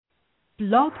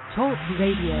Blog Talk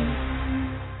Radio.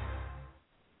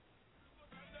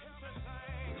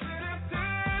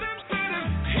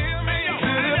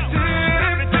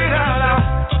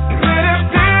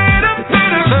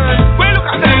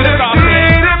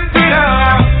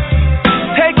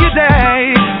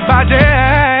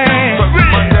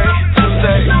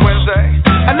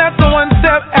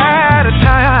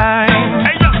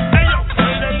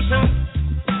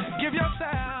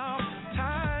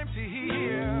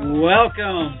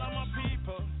 Welcome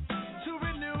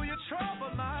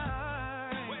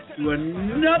to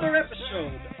another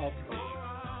episode of the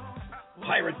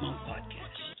Pirate Monk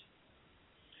Podcast.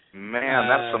 Man,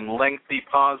 that's some lengthy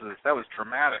pauses. That was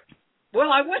dramatic.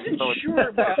 Well, I wasn't sure.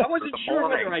 I wasn't sure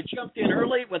whether I jumped in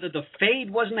early, whether the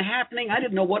fade wasn't happening. I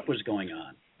didn't know what was going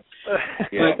on.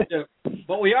 Yeah.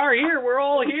 But we are here. We're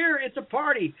all here. It's a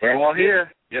party. We're all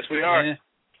here. Yes, we are. Yeah.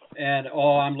 And,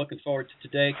 I'm looking forward to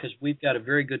today because we've got a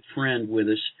very good friend with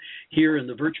us here in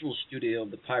the virtual studio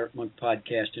of the Pirate Monk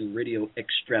Podcast and Radio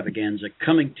Extravaganza,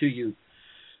 coming to you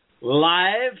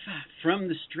live from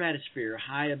the stratosphere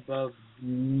high above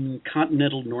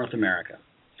continental North America.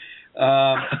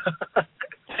 And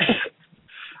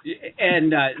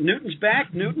Newton's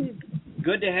back. Newton,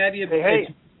 good to have you.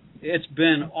 Hey. It's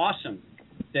been awesome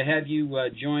to have you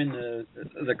join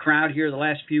the crowd here the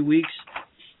last few weeks.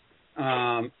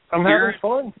 I'm having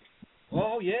fun.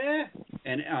 Oh, yeah.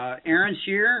 And Aaron's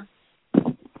here.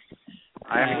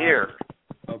 I'm here.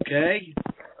 Okay.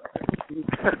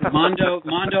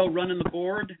 Mondo running the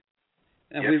board.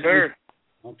 Yes, sir.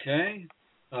 Okay.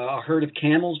 A herd of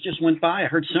camels just went by. I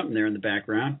heard something there in the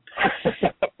background.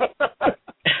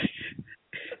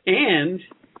 And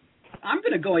I'm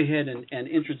going to go ahead and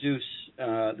introduce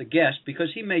the guest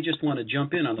because he may just want to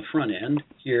jump in on the front end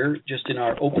here, just in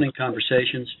our opening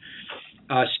conversations.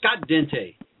 Scott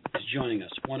Dente is joining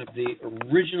us, one of the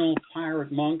original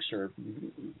pirate monks, or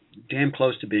damn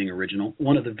close to being original,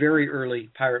 one of the very early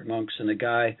pirate monks, and a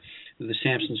guy who the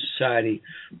Samson Society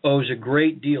owes a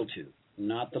great deal to,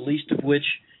 not the least of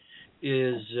which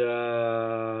is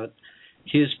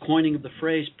his coining of the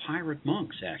phrase pirate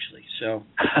monks, actually. So,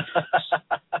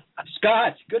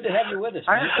 Scott, good to have you with us,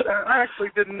 man. I actually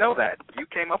didn't know that. You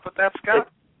came up with that, Scott?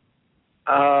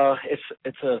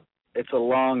 It's a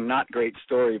long, not great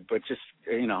story, but just,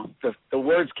 the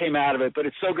words came out of it. But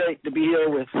it's so great to be here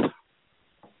with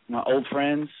my old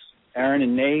friends, Aaron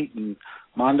and Nate and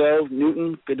Mondo,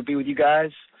 Newton. Good to be with you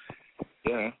guys.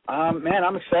 Yeah. Man,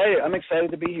 I'm excited. I'm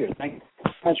excited to be here. Thank you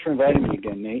so much for inviting me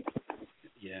again, Nate.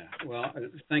 Yeah, well,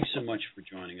 thanks so much for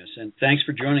joining us. And thanks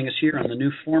for joining us here on the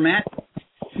new format.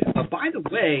 By the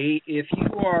way, if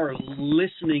you are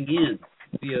listening in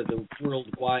via the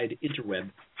worldwide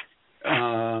interweb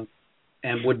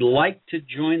and would like to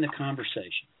join the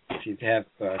conversation, if you have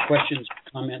questions,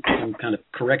 comments, some kind of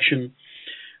correction,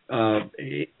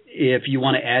 if you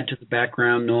want to add to the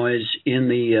background noise in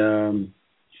the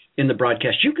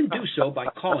broadcast, you can do so by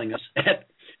calling us at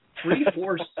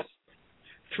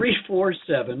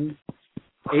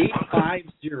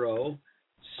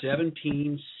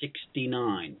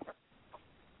 347-850-1769.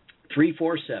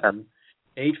 347-850-1769.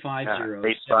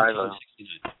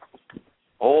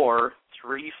 Or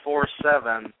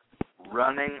 347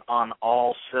 running on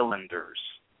all cylinders.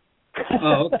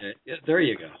 Oh, okay. Yeah, there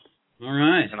you go. All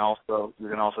right. You can also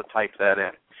type that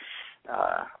in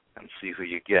and see who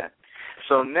you get.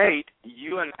 So, Nate,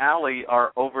 you and Allie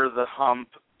are over the hump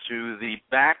to the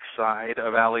back side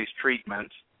of Allie's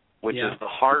treatment, which is the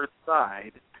hard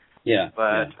side. Yeah.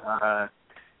 But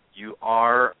you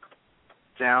are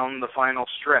down the final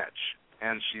stretch,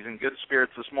 and she's in good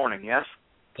spirits this morning, yes?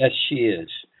 Yes, she is.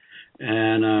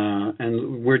 And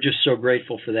we're just so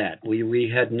grateful for that. We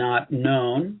had not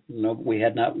known,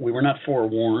 we were not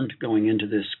forewarned going into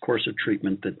this course of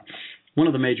treatment that one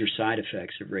of the major side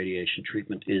effects of radiation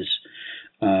treatment is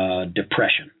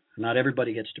depression. Not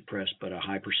everybody gets depressed, but a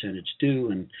high percentage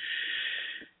do, and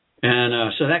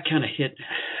so that kind of hit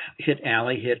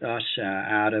Allie, hit us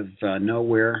out of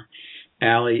nowhere.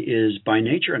 Allie is by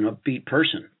nature an upbeat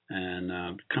person, and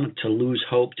kind of to lose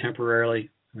hope temporarily,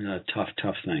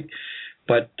 tough thing.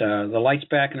 But the light's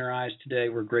back in her eyes today.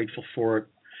 We're grateful for it,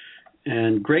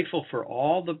 and grateful for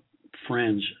all the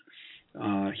friends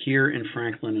here in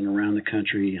Franklin and around the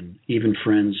country, and even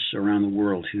friends around the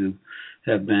world who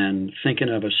have been thinking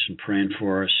of us and praying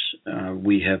for us.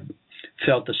 We have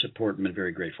felt the support and been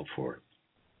very grateful for it.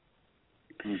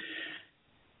 So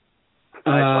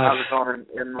how's it going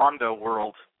in Mondo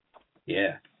world?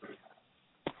 Yeah.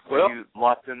 Well, you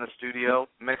locked in the studio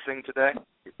mixing today?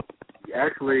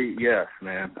 Actually, yes,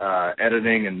 man.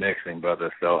 Editing and mixing,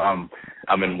 brother. So I'm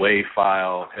in WAV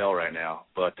file hell right now.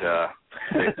 But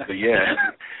but yeah,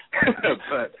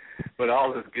 but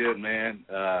all is good, man.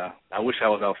 I wish I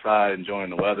was outside enjoying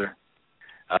the weather,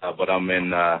 but I'm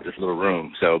in this little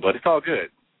room. So, but it's all good.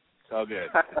 It's all good.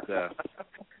 It's,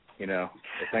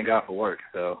 thank God for work.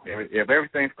 So, if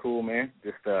everything's cool, man,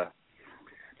 just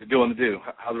doing the do.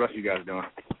 How's the rest of you guys doing?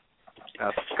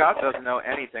 Scott doesn't know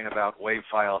anything about wave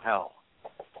file hell.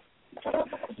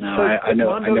 No, So, I know.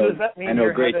 Mondo, does that mean I know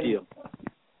you're a great having- deal.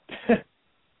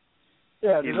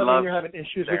 Yeah, does that mean you're having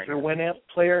issues with your Winamp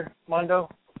player, Mondo?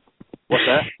 What's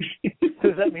that?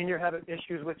 Does that mean you're having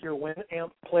issues with your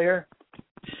Winamp player?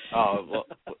 Oh, well,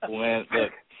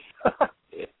 look.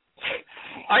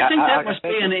 I think that must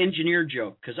be an engineer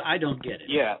joke because I don't get it.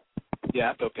 Yeah,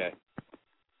 it's okay.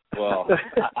 Well,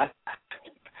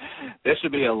 there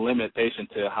should be a limitation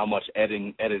to how much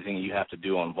editing you have to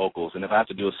do on vocals, and if I have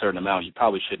to do a certain amount, you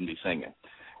probably shouldn't be singing.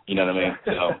 You know what I mean?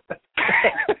 So.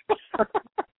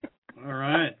 All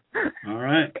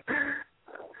right.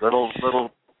 Little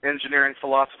engineering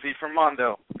philosophy from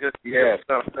Mondo. Good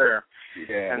stuff there.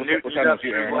 Yeah. And Newton got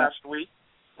through last week.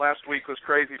 Last week was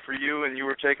crazy for you, and you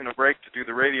were taking a break to do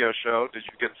the radio show. Did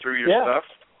you get through your stuff?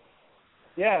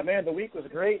 Yeah, man, the week was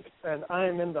great, and I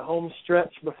am in the home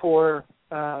stretch before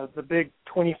the big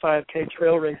 25K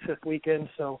trail race this weekend,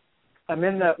 so I'm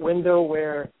in that window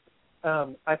where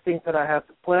I think that I have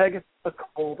the plague, a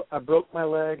cold, I broke my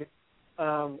leg,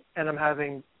 and I'm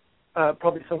having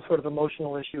probably some sort of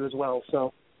emotional issue as well.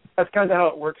 So that's kind of how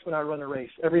it works when I run a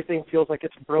race. Everything feels like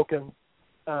it's broken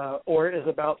or is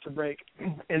about to break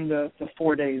in the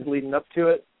 4 days leading up to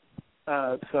it.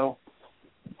 So,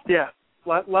 yeah,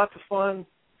 lots of fun.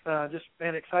 Just,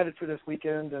 man, excited for this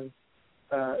weekend and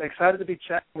excited to be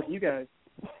chatting with you guys.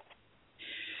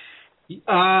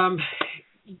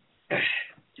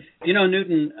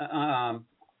 Newton,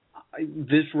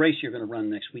 this race you're going to run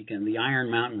next weekend, the Iron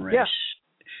Mountain race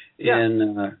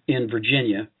in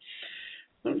Virginia.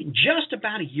 Just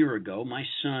about a year ago, my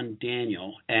son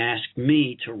Daniel asked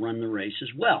me to run the race as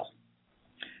well.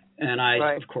 And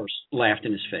I, of course, laughed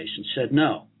in his face and said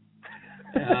no.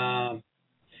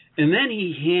 And then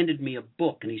he handed me a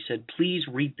book, and he said, please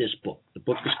read this book. The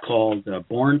book is called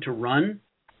Born to Run.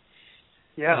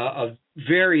 Yeah. A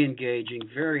very engaging,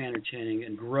 very entertaining,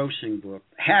 engrossing book.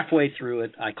 Halfway through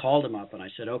it, I called him up, and I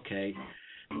said, okay,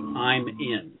 I'm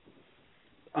in.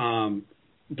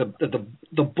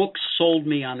 The book sold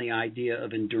me on the idea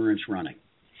of endurance running.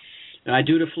 And I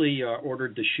dutifully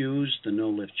ordered the shoes, the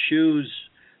no-lift shoes,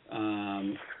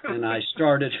 and I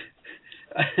started...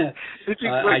 Did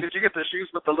you get the shoes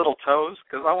with the little toes?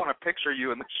 Because I want to picture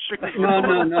you in the shoes.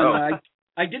 No.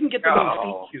 I didn't get the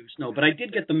little feet shoes, but I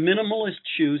did get the minimalist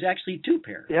shoes, actually 2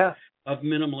 pairs of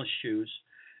minimalist shoes.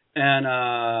 And,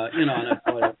 and I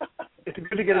bought it's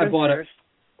good to get I bought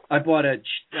a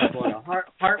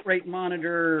heart rate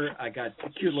monitor. I got a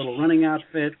cute little running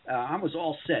outfit. I was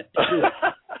all set to do it.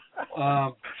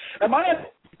 Am I on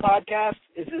a podcast?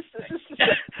 Is this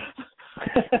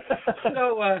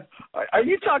So, are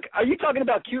you talking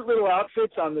about cute little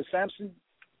outfits on the Samson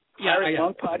Harris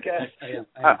Monk podcast? I am.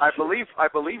 I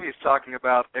believe he's talking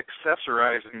about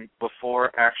accessorizing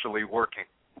before actually working.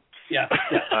 Yeah.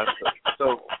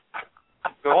 So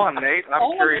go on, Nate.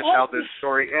 I'm curious how this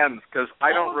story ends because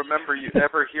I don't remember you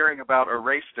ever hearing about a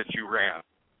race that you ran.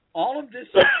 All of this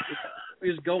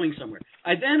is going somewhere.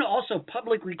 I then also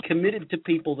publicly committed to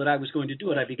people that I was going to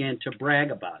do it. I began to brag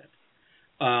about it.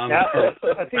 I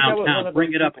think that was one of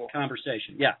bring it up people. in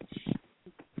conversation. Yeah.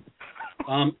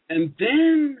 And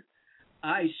then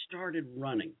I started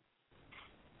running,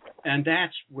 and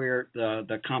that's where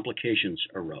the complications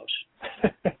arose.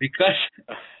 Because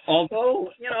although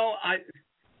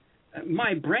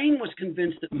my brain was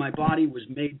convinced that my body was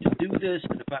made to do this,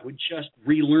 and if I would just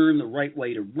relearn the right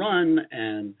way to run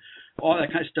and all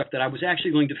that kind of stuff, that I was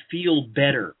actually going to feel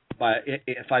better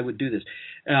if I would do this.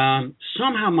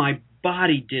 Somehow my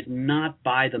body did not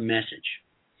buy the message,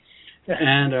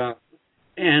 and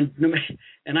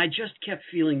I just kept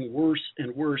feeling worse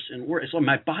and worse and worse. So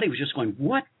my body was just going,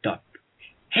 "What the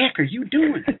heck are you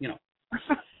doing?"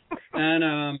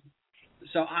 And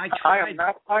so I tried.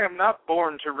 I am not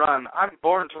born to run. I'm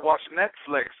born to watch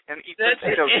Netflix and eat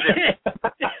potato chips.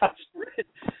 That's right.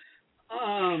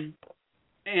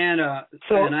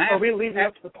 So and are we leading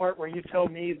up to the part where you tell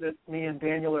me that me and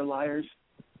Daniel are liars?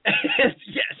 Yes.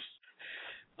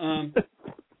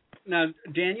 Now,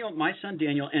 my son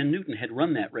Daniel and Newton had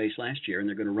run that race last year, and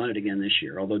they're going to run it again this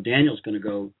year. Although Daniel's going to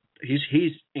go,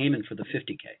 he's aiming for the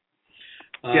 50K.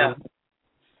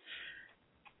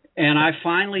 And I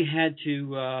finally had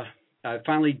to I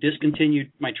finally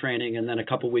discontinued my training, and then a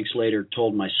couple weeks later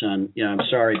told my son, "Yeah, I'm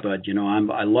sorry, bud. You know,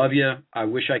 I love you. I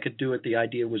wish I could do it. The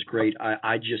idea was great.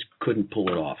 I just couldn't pull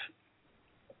it off."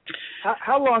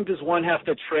 How long does one have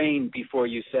to train before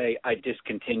you say, "I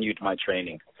discontinued my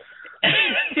training"? I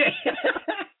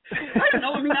don't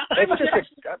know. I mean,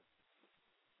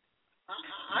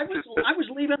 I was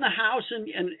leaving the house and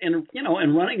you know,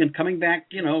 and running and coming back,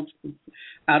 you know,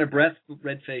 out of breath,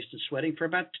 red-faced and sweating for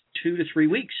about 2 to 3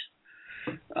 weeks.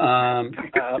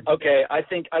 Okay, I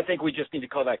think we just need to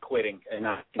call that quitting and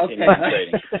not continue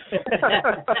training.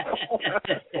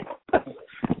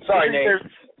 Sorry, Nate.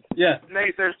 Yeah,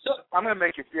 Nate. I'm going to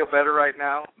make you feel better right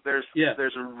now. There's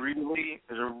a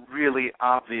really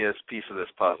obvious piece of this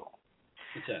puzzle.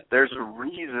 What's that? There's a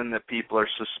reason that people are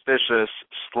suspicious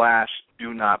 /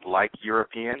 do not like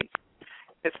Europeans.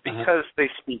 It's because they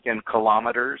speak in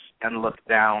kilometers and look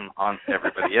down on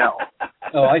everybody else.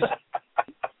 Oh, I see.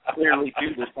 Clearly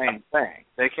do the same thing.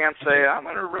 They can't say, "I'm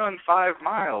going to run 5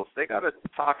 miles." They got to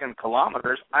talk in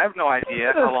kilometers. I have no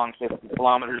idea how long 50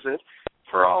 kilometers is.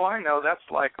 For all I know, that's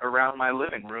like around my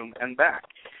living room and back.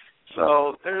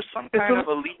 So there's some kind of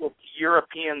illegal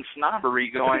European snobbery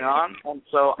going on, and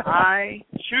so I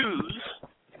choose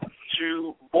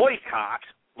to boycott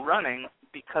running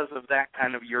because of that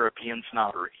kind of European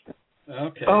snobbery.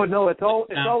 Okay. Oh no, it's all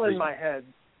in my head.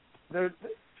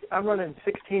 I'm running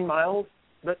 16 miles,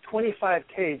 but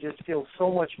 25K just feels so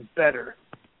much better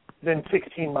than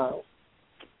 16 miles.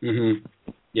 Mhm.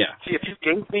 Yeah. See, if you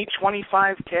gave me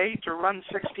 25K to run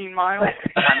 16 miles,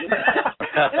 it's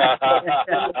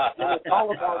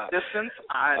all about distance.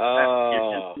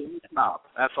 You're just a snob.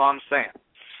 That's all I'm saying.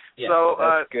 Yeah, so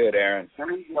that's good, Aaron.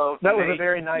 That was a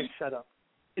very nice setup.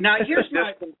 Now here's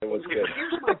my point.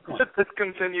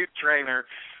 Discontinued trainer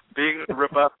being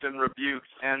rebuffed and rebuked,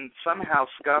 and somehow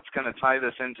Scott's going to tie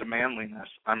this into manliness,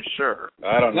 I'm sure.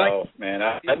 I don't know, man.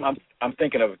 I'm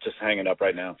thinking of just hanging up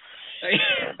right now.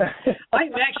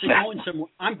 I'm actually going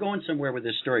somewhere. I'm going somewhere with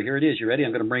this story. Here it is. You ready?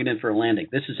 I'm going to bring it in for a landing.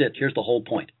 This is it. Here's the whole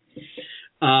point.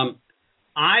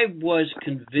 I was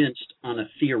convinced on a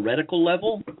theoretical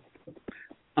level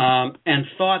and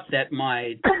thought that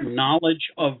my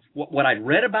knowledge of what I'd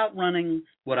read about running,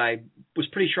 what I was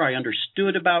pretty sure I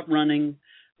understood about running,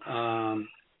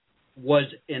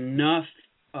 was enough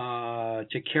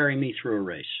to carry me through a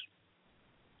race.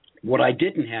 What I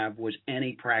didn't have was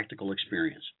any practical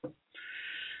experience.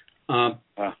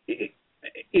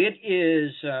 It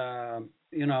is,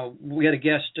 you know, we had a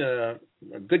guest, a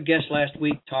good guest last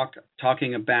week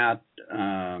talking about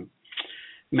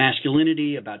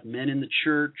masculinity, about men in the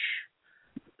church.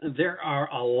 There are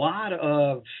a lot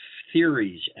of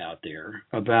theories out there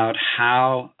about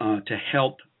how to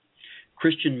help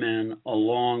Christian men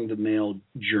along the male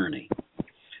journey.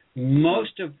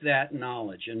 Most of that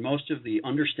knowledge and most of the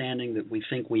understanding that we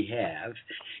think we have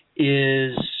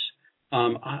is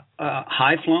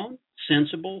high-flown,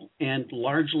 sensible, and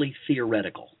largely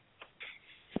theoretical.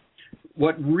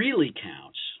 What really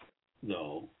counts,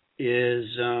 though,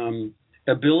 is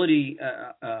ability,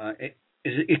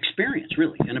 is experience,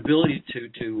 really, an ability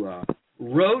to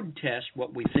road test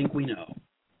what we think we know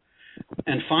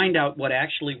and find out what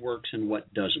actually works and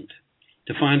what doesn't,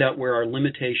 to find out where our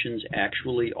limitations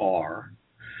actually are.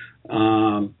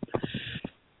 And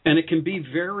it can be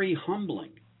very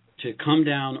humbling to come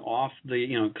down off the,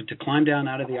 you know, to climb down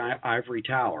out of the ivory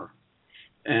tower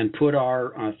and put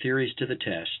our theories to the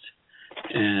test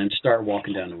and start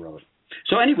walking down the road.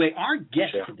 So anyway, our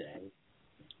guest today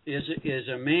is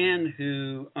a man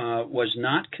who was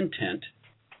not content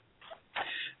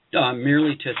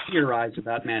merely to theorize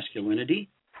about masculinity.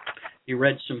 He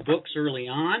read some books early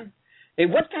on. Hey,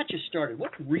 what got you started?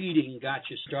 What reading got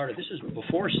you started? This is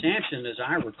before Samson, as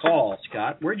I recall,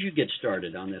 Scott. Where'd you get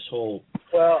started on this whole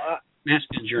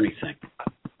masculine journey thing?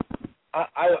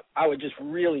 I would just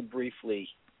really briefly,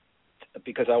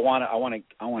 because I want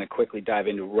to quickly dive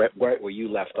into where you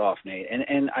left off, Nate.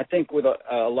 And I think with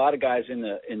a lot of guys in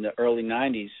the early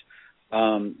 '90s,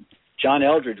 John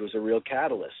Eldredge was a real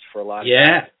catalyst for a lot of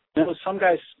guys. You know, some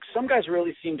guys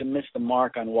really seemed to miss the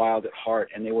mark on Wild at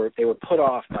Heart, and they were put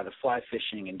off by the fly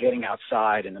fishing and getting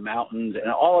outside in the mountains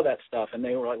and all of that stuff, and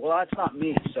they were like, well, that's not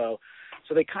me. So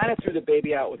they kind of threw the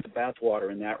baby out with the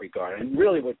bathwater in that regard. And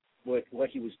really what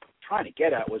he was trying to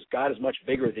get at was God is much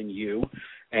bigger than you,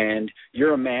 and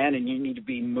you're a man, and you need to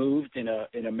be moved in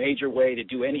a major way to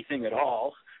do anything at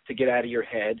all to get out of your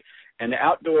head. And the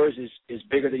outdoors is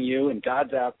bigger than you, and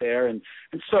God's out there. And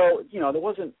so, you know, there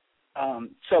wasn't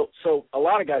so a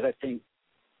lot of guys, I think,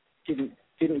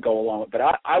 didn't go along with it, but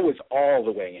I was all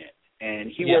the way in,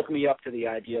 and he woke me up to the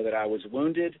idea that I was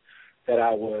wounded, that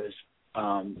I was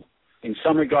in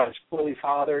some regards poorly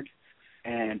fathered,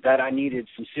 and that I needed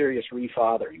some serious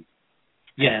refathering.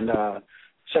 Yeah. And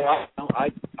so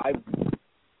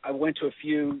I went to a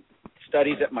few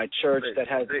studies at my church that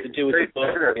had to do with the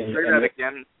book. Say that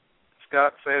again,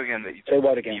 Scott. Say it again. Say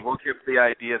what again? You woke up the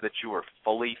idea that you were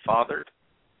fully fathered?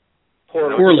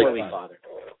 Poorly fathered.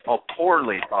 Oh,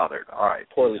 poorly fathered. All right.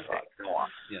 Poorly fathered. Go on.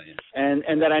 Yeah.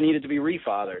 And that I needed to be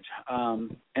refathered.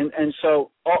 And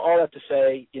so all that to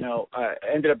say, I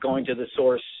ended up going to the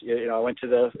source. I went to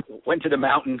the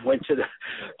mountain,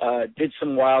 did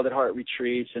some Wild at Heart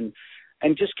retreats, and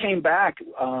just came back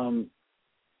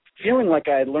feeling like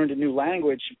I had learned a new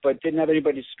language, but didn't have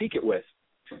anybody to speak it with.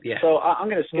 Yeah. So I'm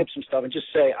going to skip some stuff and just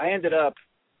say I ended up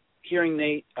hearing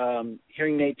Nate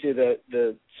do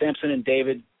the Samson and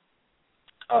David.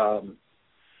 What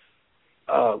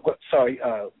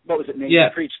was it, Nate? Yeah.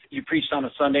 You preached on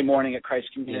a Sunday morning at Christ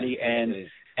Community, and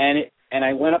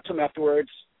I went up to him afterwards,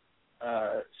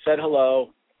 said hello,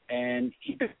 and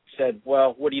he said,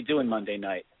 "Well, what are you doing Monday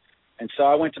night?" And so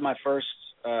I went to my first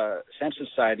Samson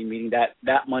Society meeting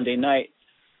that Monday night,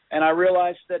 and I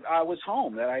realized that I was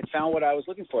home, that I had found what I was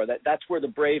looking for, that's where the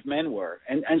brave men were.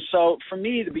 And so for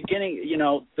me, the beginning,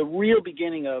 the real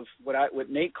beginning of what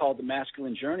Nate called the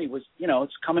masculine journey was,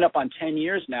 it's coming up on 10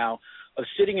 years now of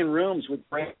sitting in rooms with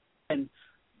brave men,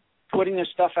 putting their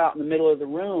stuff out in the middle of the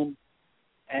room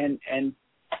and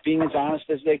being as honest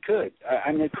as they could.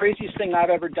 I mean, the craziest thing I've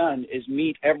ever done is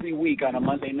meet every week on a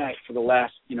Monday night for the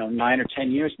last, 9 or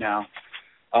 10 years now,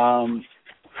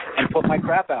 and put my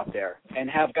crap out there and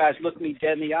have guys look me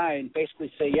dead in the eye and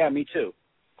basically say, yeah, me too.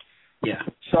 Yeah.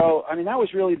 So, I mean, that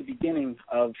was really the beginning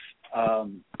of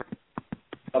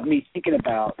me thinking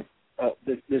about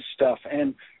this stuff.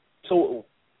 And so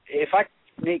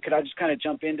Nate, could I just kind of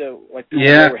jump into where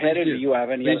we're headed? Or you have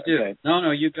any? Please do. Okay.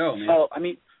 No, you go, man. So, I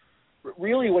mean,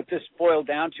 really what this boiled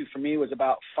down to for me was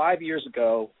about 5 years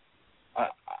ago,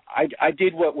 I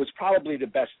did what was probably the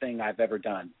best thing I've ever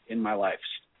done in my life.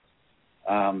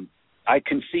 I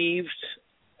conceived,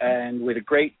 and with a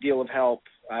great deal of help,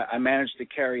 I managed to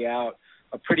carry out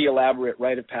a pretty elaborate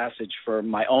rite of passage for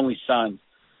my only son.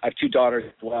 I have 2 daughters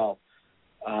as well.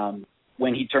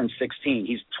 When he turned 16,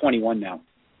 he's 21 now.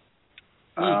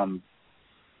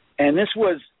 And this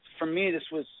was, for me,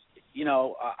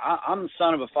 I'm the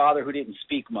son of a father who didn't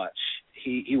speak much.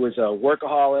 He was a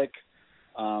workaholic.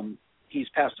 He's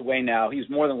passed away now. He was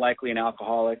more than likely an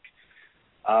alcoholic.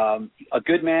 A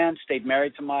good man, stayed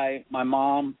married to my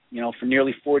mom, for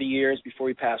nearly 40 years before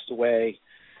he passed away,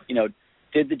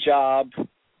 did the job,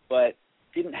 but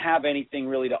didn't have anything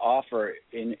really to offer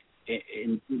in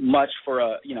much for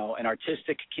an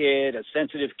artistic kid, a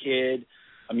sensitive kid,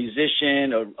 a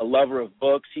musician, a lover of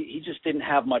books. He just didn't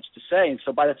have much to say. And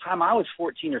so by the time I was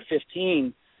 14 or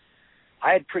 15,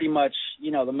 I had pretty much,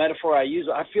 the metaphor I use,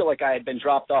 I feel like I had been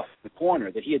dropped off the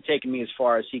corner, that he had taken me as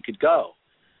far as he could go.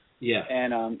 Yeah.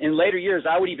 And in later years,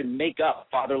 I would even make up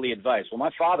fatherly advice. Well,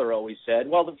 my father always said,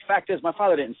 well, the fact is my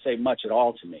father didn't say much at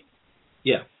all to me.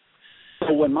 Yeah.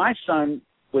 So when my son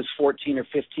was 14 or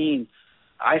 15,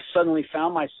 I suddenly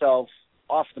found myself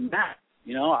off the map.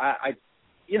 I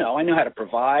knew how to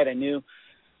provide. I knew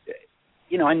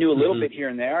a little bit here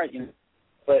and there,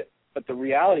 but the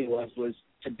reality was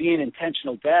to be an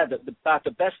intentional dad, about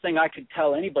the best thing I could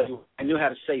tell anybody, I knew how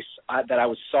to say that I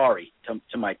was sorry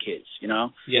to my kids,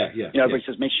 Yeah. Everybody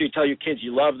says, make sure you tell your kids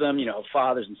you love them,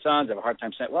 fathers and sons have a hard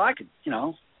time saying, well, I could,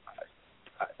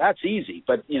 that's easy.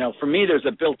 But, for me, there's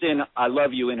a built-in I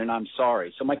love you in and I'm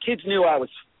sorry. So my kids knew I was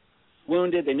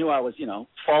wounded. They knew I was,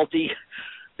 faulty.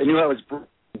 They knew I was broken.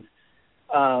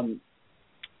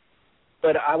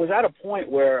 But I was at a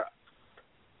point where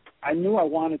I knew I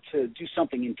wanted to do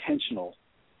something intentional.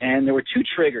 And there were 2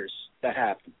 triggers that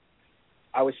happened.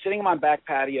 I was sitting on my back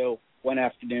patio one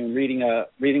afternoon reading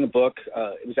a book.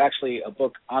 It was actually a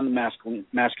book on the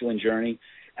masculine journey,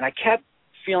 and I kept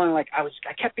feeling like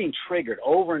I kept being triggered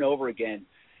over and over again,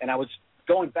 and I was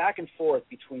going back and forth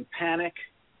between panic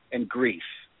and grief.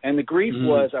 And the grief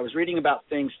was I was reading about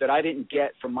things that I didn't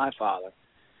get from my father,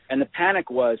 and the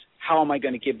panic was, how am I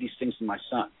going to give these things to my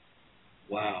son?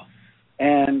 Wow.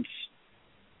 And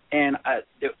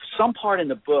some part in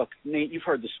the book, Nate, you've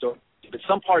heard the story, but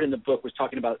some part in the book was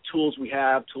talking about tools we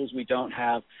have, tools we don't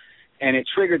have, and it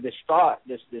triggered this thought,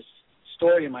 this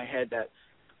story in my head that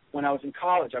when I was in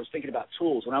college, I was thinking about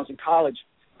tools. When I was in college,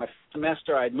 my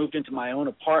semester, I had moved into my own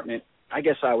apartment. I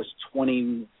guess I was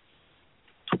 21,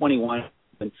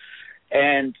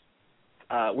 and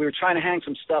we were trying to hang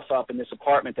some stuff up in this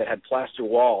apartment that had plaster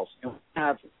walls,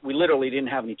 and we literally didn't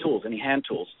have any tools, any hand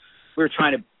tools. We were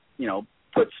trying to,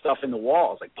 put stuff in the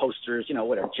walls, like posters,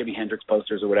 whatever, Jimi Hendrix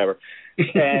posters or whatever.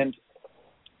 And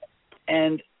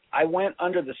And I went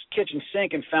under this kitchen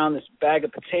sink and found this bag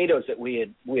of potatoes that we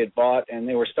had bought, and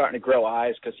they were starting to grow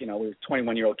eyes because, we were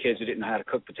 21-year-old kids who didn't know how to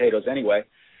cook potatoes anyway.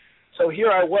 So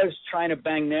here I was trying to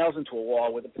bang nails into a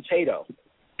wall with a potato.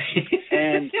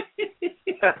 And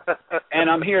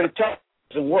I'm here to tell you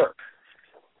it doesn't work.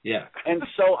 Yeah. And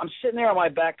so I'm sitting there on my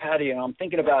back patio, and I'm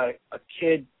thinking about a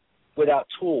kid without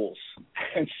tools.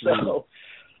 And so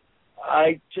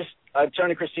I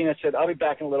turned to Christina and said, I'll be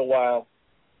back in a little while.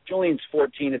 Julian's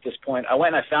 14 at this point. I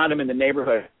went and I found him in the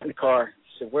neighborhood in the car.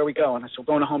 He said, where are we going? I said, we're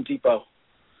going to Home Depot.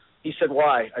 He said,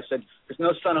 why? I said, there's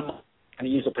no son of mine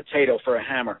going to use a potato for a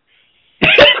hammer.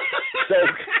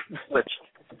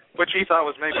 Which he thought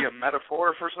was maybe a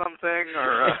metaphor for something,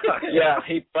 or yeah.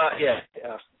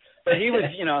 But he was,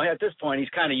 at this point, he's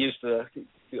kind of used to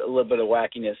a little bit of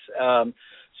wackiness.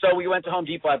 So we went to Home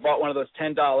Depot. I bought one of those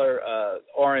 $10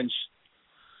 orange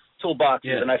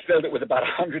toolboxes, and I filled it with about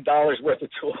 $100 worth of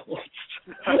tools.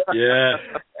 Yeah.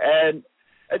 And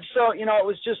so, it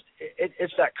was just,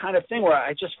 it's that kind of thing where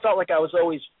I just felt like I was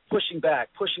always pushing back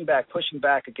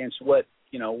against what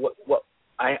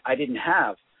I didn't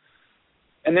have.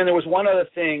 And then there was one other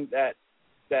thing that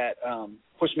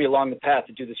pushed me along the path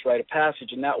to do this rite of passage,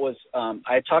 and that was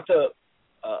I had talked to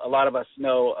a lot of us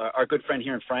know our good friend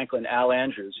here in Franklin, Al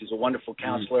Andrews, who's a wonderful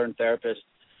counselor and therapist.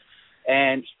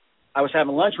 And I was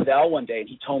having lunch with Al one day, and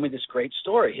he told me this great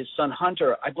story. His son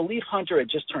Hunter, I believe Hunter had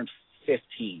just turned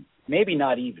 15, maybe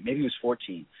not even, maybe he was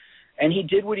 14. And he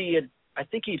did what I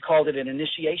think he'd called it an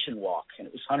initiation walk, and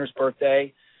it was Hunter's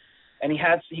birthday. And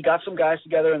he got some guys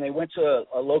together, and they went to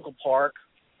a local park,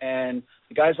 and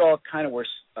the guys all kind of were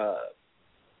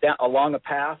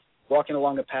walking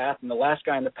along a path, and the last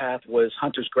guy in the path was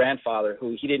Hunter's grandfather,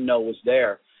 who he didn't know was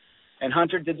there. And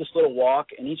Hunter did this little walk,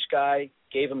 and each guy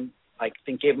gave him a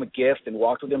gift and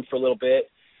walked with him for a little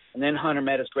bit. And then Hunter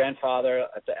met his grandfather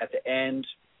at the end,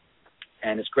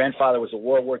 and his grandfather was a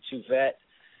World War II vet,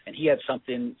 and he had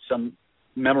some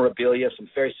memorabilia, some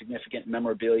very significant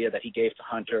memorabilia that he gave to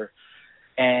Hunter.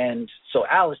 And so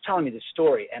Al was telling me this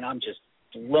story, and I'm just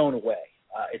blown away.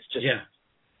 It's just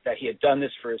that he had done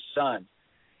this for his son.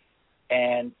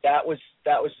 And that was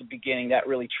the beginning. That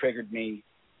really triggered me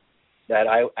that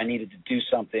I needed to do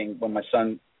something when my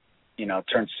son,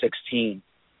 turned 16.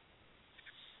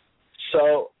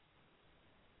 So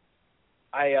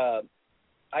I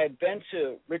had been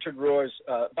to Richard Rohr's,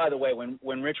 by the way,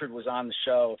 when Richard was on the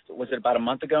show, was it about a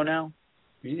month ago now?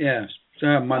 Yeah,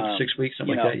 a month, 6 weeks,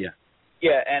 something like that, yeah.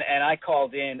 Yeah, and I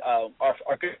called in.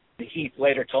 Our good Heath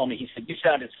later told me, he said, you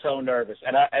sounded so nervous.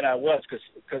 And I was,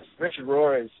 because Richard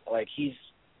Rohr is like, he's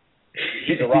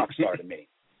a rock star to me.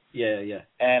 Yeah.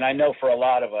 And I know for a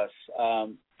lot of us,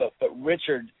 but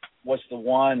Richard was the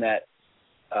one that,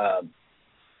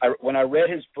 when I read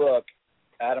his book,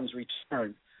 Adam's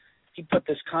Return, he put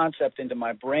this concept into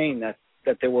my brain that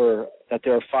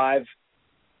there are five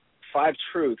hard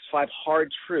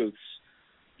truths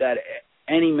that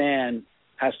any man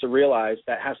has to realize,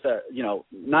 that has to,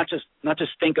 not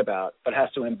just think about, but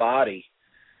has to embody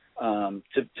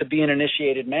to be an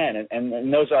initiated man.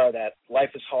 And those are that life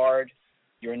is hard,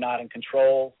 you're not in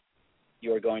control,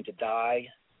 you are going to die,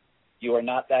 you are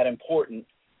not that important,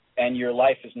 and your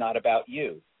life is not about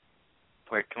you.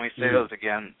 Wait, can we say those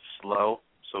again slow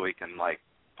so we can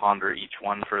ponder each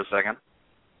one for a second?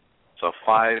 So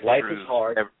 5 Life is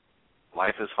hard.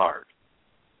 Life is hard.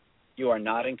 You are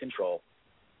not in control.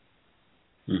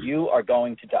 You are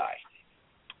going to die.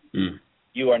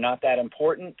 You are not that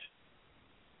important,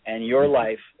 and your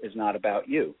life is not about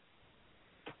you.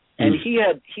 And he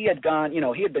had gone,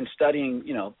 he had been studying,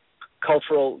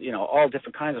 cultural, all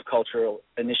different kinds of cultural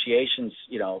initiations,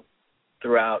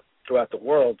 throughout the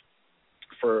world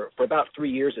for about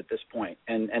 3 years at this point.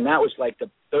 And that was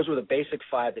those were the basic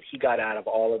 5 that he got out of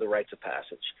all of the rites of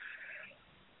passage.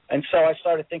 And so I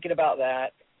started thinking about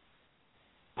that.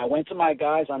 I went to my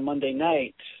guys on Monday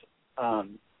night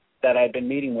that I had been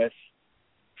meeting with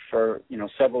for,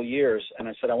 several years, and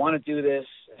I said, I want to do this,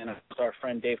 and I asked our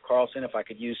friend Dave Carlson if I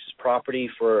could use his property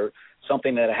for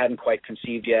something that I hadn't quite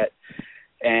conceived yet,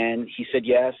 and he said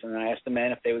yes, and I asked the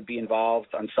men if they would be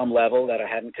involved on some level that I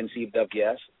hadn't conceived of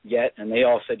yet, and they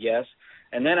all said yes.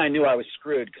 And then I knew I was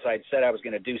screwed because I had said I was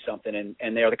going to do something,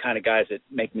 and they're the kind of guys that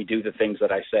make me do the things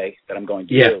that I say that I'm going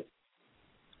to do.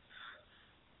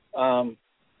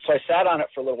 So I sat on it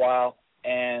for a little while,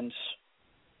 and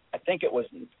I think it was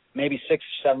maybe 6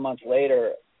 or 7 months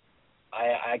later,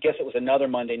 I guess it was another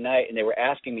Monday night, and they were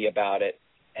asking me about it.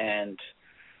 And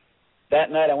that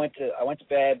night I went to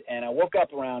bed, and I woke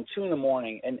up around 2 in the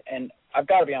morning, and I've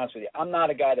got to be honest with you, I'm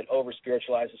not a guy that over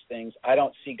spiritualizes things. I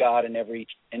don't see God in every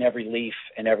leaf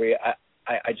and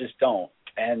I just don't.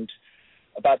 And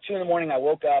about 2 a.m, I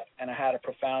woke up and I had a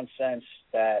profound sense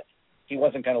that he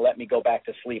wasn't going to let me go back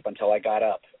to sleep until I got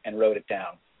up and wrote it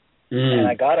down. And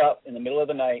I got up in the middle of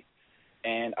the night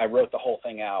and I wrote the whole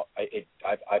thing out.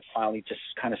 I finally just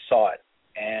kind of saw it.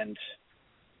 And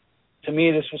to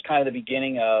me, this was kind of the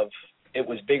beginning of, it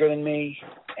was bigger than me,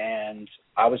 and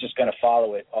I was just going to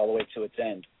follow it all the way to its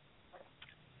end.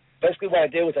 Basically what I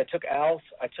did was I took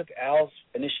Al's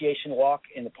initiation walk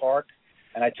in the park,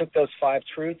 and I took those 5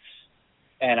 truths,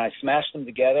 and I smashed them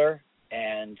together,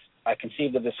 and I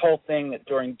conceived of this whole thing that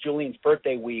during Julian's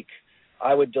birthday week,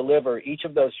 I would deliver each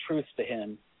of those truths to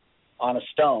him on a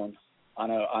stone, on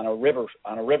a river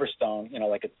stone,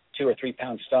 like a 2 or 3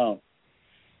 pound stone,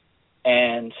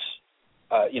 and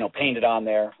painted on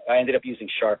there. I ended up using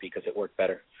Sharpie because it worked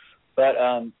better. But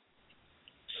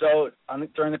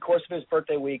during the course of his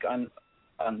birthday week on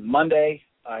Monday,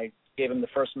 I gave him the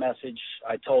first message.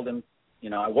 I told him,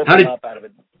 I woke him up out of a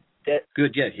dead.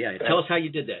 Good, yeah. Tell us how you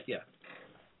did that. Yeah.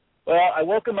 Well, I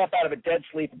woke him up out of a dead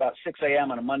sleep about 6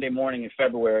 a.m. on a Monday morning in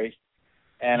February,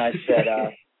 and I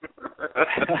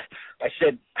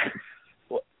said,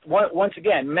 once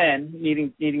again, men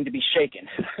needing to be shaken,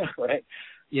 right?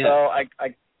 Yeah. So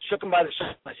I shook him by the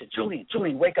shoulder. I said,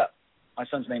 Julian, wake up. My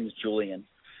son's name is Julian.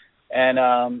 And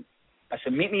I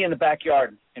said, meet me in the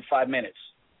backyard in 5 minutes.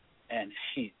 And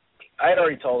I had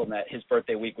already told him that his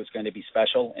birthday week was going to be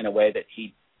special in a way that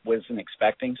he wasn't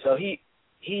expecting. So he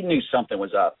knew something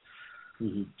was up.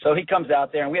 Mm-hmm. So he comes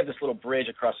out there, and we have this little bridge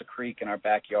across a creek in our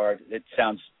backyard. It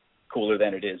sounds cooler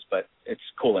than it is, but it's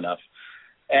cool enough.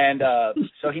 And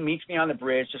so he meets me on the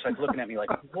bridge, just like looking at me like,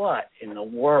 what in the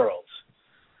world?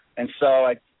 And so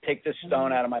I take this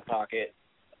stone out of my pocket,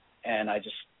 and I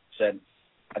just said,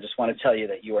 I just want to tell you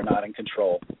that you are not in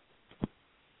control.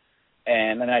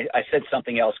 And then I said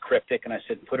something else cryptic, and I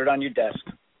said, put it on your desk.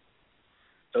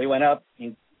 So he went up,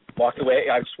 he walked away.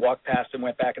 I just walked past him,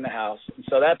 went back in the house. And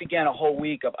so that began a whole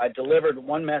week of, I delivered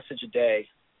 1 message a day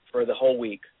for the whole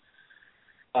week.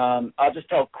 I'll just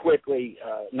tell quickly,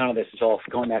 none of this is all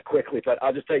going that quickly, but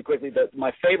I'll just tell you quickly that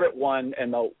my favorite one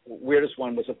and the weirdest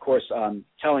one was, of course,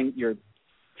 telling your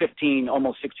 15,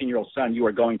 almost 16-year-old son you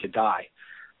are going to die.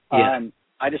 Yeah.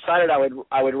 I decided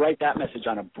I would write that message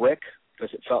on a brick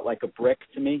because it felt like a brick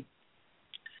to me.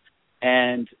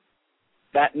 And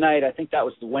that night, I think that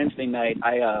was the Wednesday night,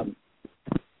 I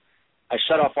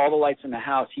shut off all the lights in the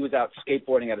house. He was out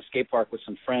skateboarding at a skate park with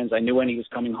some friends. I knew when he was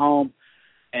coming home,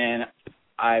 and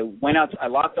I went out. I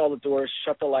locked all the doors,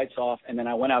 shut the lights off, and then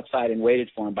I went outside and waited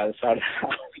for him by the side of the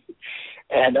house.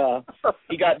 And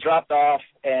he got dropped off,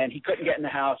 and he couldn't get in the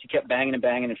house. He kept banging and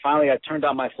banging, and finally I turned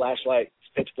on my flashlight.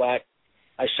 It's pitch black.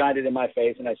 I shined it in my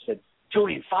face, and I said,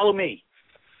 Julian, follow me.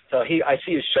 So I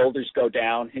see his shoulders go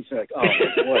down. He's like, oh,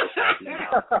 what is happening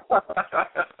now?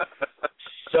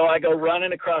 So I go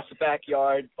running across the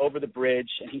backyard over the bridge,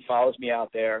 and he follows me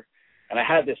out there. And I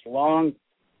had this long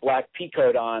black pea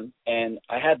coat on, and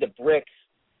I had the brick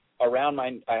around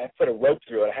I put a rope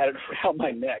through it. I had it around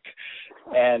my neck.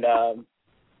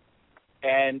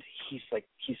 And he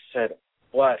said,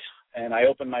 what? And I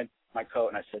opened my coat,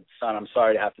 and I said, son, I'm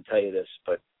sorry to have to tell you this,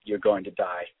 but you're going to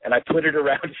die. And I put it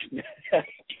around his neck.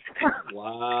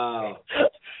 Wow.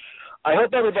 I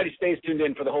hope everybody stays tuned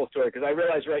in for the whole story, because I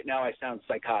realize right now I sound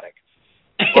psychotic.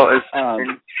 Well,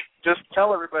 just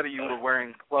tell everybody you were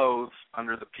wearing clothes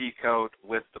under the pea coat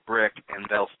with the brick, and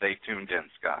they'll stay tuned in,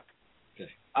 Scott. Okay.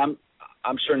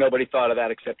 I'm sure nobody thought of that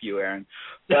except you, Aaron.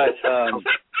 But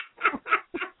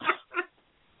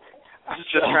just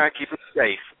trying to keep it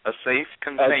safe, a safe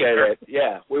container. Okay, right.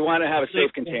 Yeah, we want to have a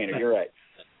safe container. You're right.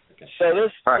 Okay. So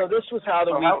this was how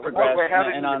the week progressed. How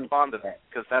did you respond to that?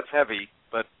 Because that's heavy,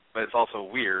 but it's also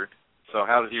weird. So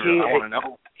how did he? I want to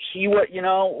know.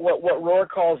 What Rohr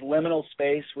calls liminal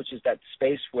space, which is that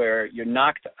space where you're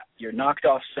knocked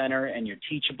off center and you're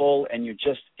teachable and you're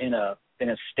just in a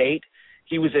state.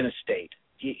 He was in a state.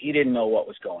 He didn't know what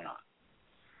was going on.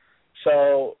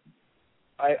 So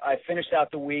I finished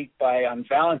out the week on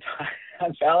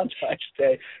Valentine's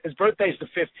Day. His birthday's the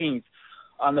 15th.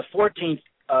 On the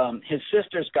 14th, his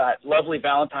sisters got lovely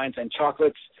Valentines and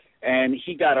chocolates, and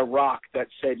he got a rock that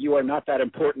said, "You are not that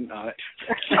important" on it.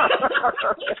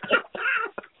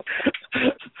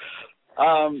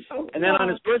 And then on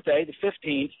his birthday, the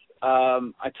 15th,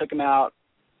 I took him out.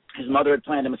 His mother had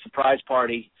planned him a surprise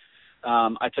party.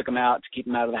 I took him out to keep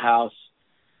him out of the house.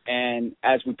 And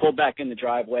as we pulled back in the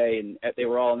driveway and they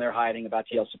were all in there hiding, about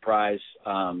to yell surprise,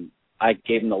 I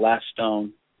gave him the last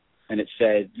stone, and it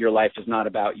said, "Your life is not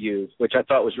about you," which I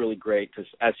thought was really great because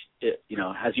as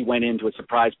he went into a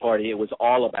surprise party, it was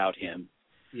all about him.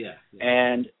 Yeah.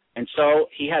 And And so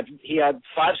he had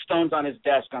 5 stones on his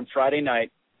desk on Friday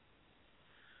night.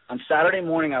 On Saturday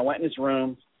morning, I went in his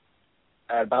room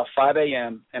at about 5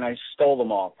 a.m., and I stole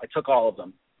them all. I took all of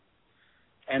them.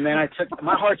 And then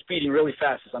my heart's beating really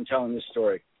fast as I'm telling this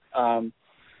story.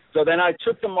 So then I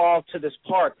took them all to this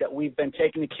park that we've been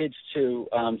taking the kids to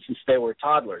since they were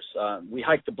toddlers. We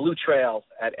hiked the Blue Trail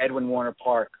at Edwin Warner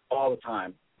Park all the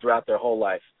time throughout their whole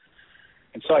life.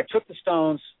 And so I took the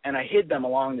stones and I hid them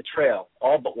along the trail,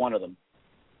 all but one of them.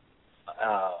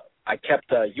 I kept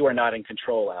the "you are not in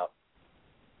control" out.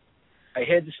 I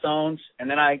hid the stones, and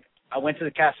then I went to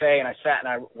the cafe and I sat,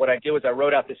 and what I did was I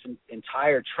wrote out this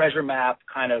entire treasure map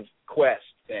kind of quest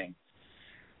thing.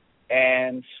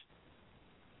 And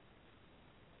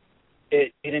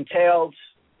it entailed,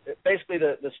 basically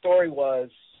the story was,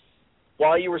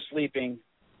 while you were sleeping,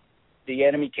 the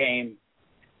enemy came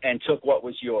and took what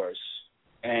was yours.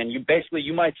 And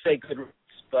you might say good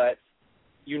riddance, but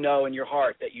you know in your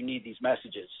heart that you need these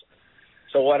messages.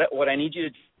 So what I need you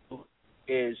to do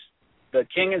is, the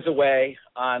king is away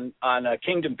on a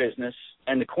kingdom business,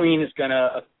 and the queen is going to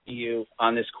accompany you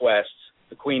on this quest,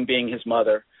 the queen being his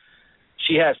mother.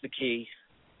 She has the key.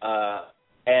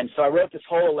 And so I wrote this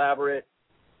whole elaborate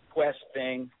quest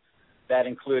thing that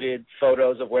included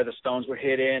photos of where the stones were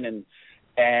hidden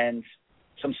and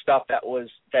some stuff that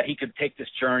he could take this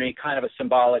journey, kind of a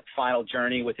symbolic final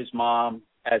journey with his mom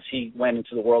as he went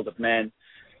into the world of men.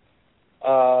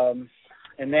 And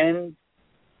then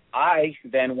I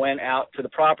went out to the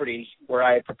property where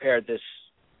I had prepared this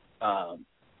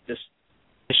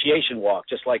initiation walk,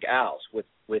 just like Al's with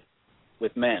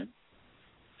men.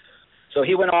 So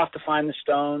he went off to find the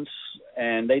stones,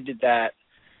 and they did that.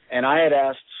 And I had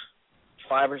asked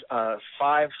 5,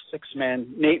 6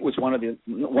 men. Nate was one of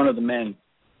the men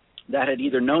that had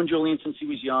either known Julian since he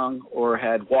was young or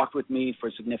had walked with me for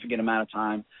a significant amount of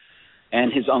time,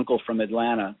 and his uncle from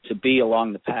Atlanta, to be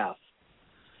along the path.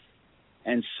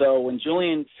 And so when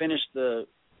Julian finished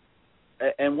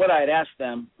and what I had asked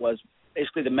them was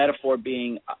basically the metaphor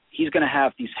being, he's going to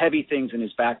have these heavy things in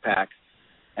his backpack,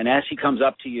 and as he comes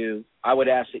up to you, I would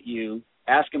ask that you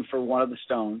ask him for one of the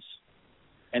stones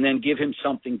and then give him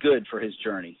something good for his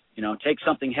journey. Take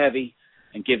something heavy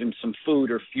and give him some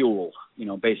food or fuel,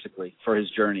 basically for his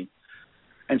journey.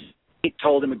 And he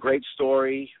told him a great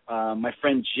story. My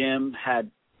friend Jim had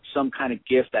some kind of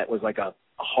gift that was like a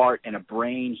heart and a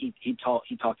brain. He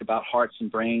talked about hearts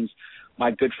and brains.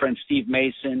 My good friend Steve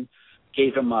Mason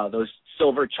gave him those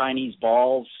silver Chinese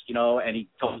balls, and he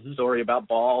told a story about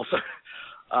balls.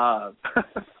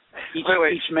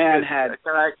 Each man had.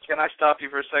 Can I stop you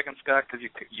for a second, Scott? Because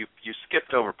you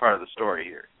skipped over part of the story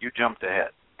here. You jumped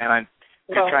ahead, and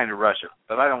you're trying to rush it,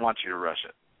 but I don't want you to rush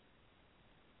it.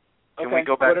 Can we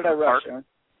go back to the park?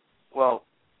 Well,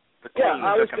 the queen. Yeah,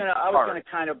 I was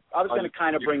going to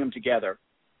kind of bring them together.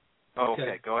 Oh,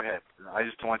 okay, go ahead. I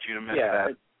just don't want you to miss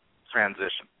that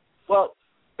transition. Well,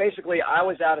 basically, I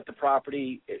was out at the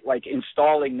property, like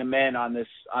installing the men on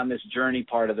this journey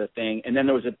part of the thing, and then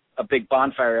there was a big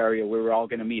bonfire area where we were all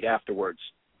going to meet afterwards,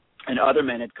 and other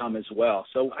men had come as well.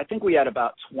 So I think we had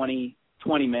about 20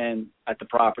 men at the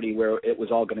property where it was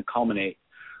all going to culminate.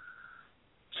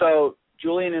 So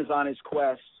Julian is on his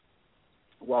quest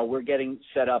while we're getting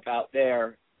set up out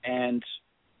there, and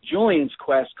Julian's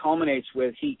quest culminates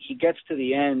with he gets to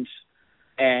the end,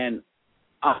 and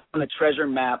on the treasure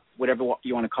map, whatever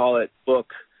you want to call it, book,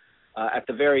 at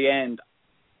the very end,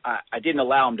 I didn't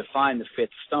allow him to find the 5th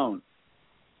stone.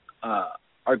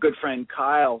 Our good friend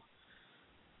Kyle,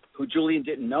 who Julian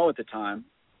didn't know at the time,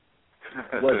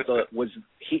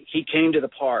 he came to the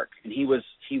park, and he was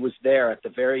there at the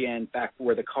very end, back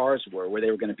where the cars were, where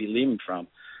they were going to be leaving from.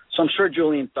 So I'm sure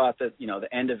Julian thought that, the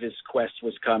end of his quest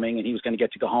was coming and he was going to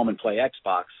get to go home and play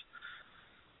Xbox.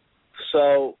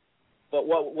 So, but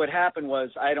what happened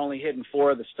was I had only hidden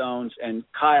 4 of the stones, and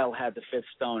Kyle had the 5th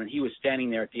stone, and he was standing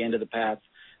there at the end of the path,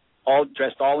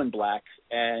 dressed all in black,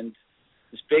 and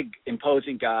this big,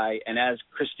 imposing guy. And as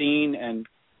Christine and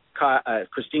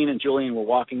Julian were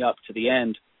walking up to the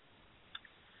end,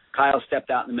 Kyle stepped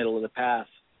out in the middle of the path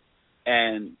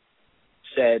and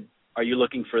said, "Are you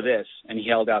looking for this?" And he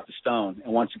held out the stone.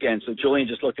 And once again, so Julian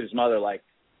just looked at his mother like,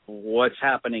 "What's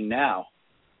happening now?"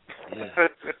 Yeah.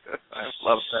 I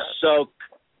love that.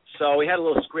 So we had a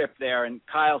little script there, and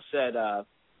Kyle said,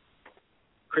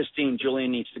 "Christine,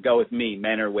 Julian needs to go with me.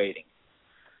 Men are waiting."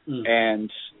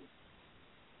 And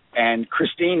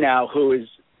Christine now,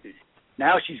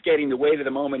 she's getting the weight of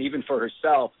the moment even for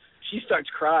herself. She starts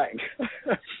crying.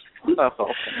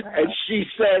 And she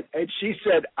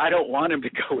said, "I don't want him to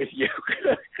go with you."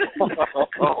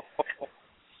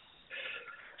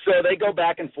 So they go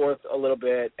back and forth a little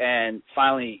bit, and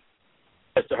finally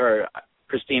says to her,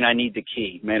 Christine, I need the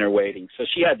key. Men are waiting. So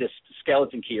she had this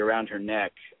skeleton key around her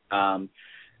neck.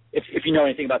 If you know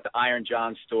anything about the Iron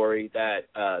John story, that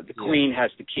the queen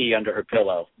has the key under her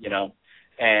pillow,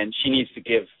 and she needs to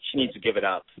give it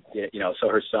up, so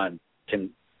her son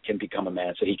can become a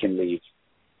man, so he can leave.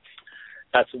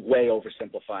 That's way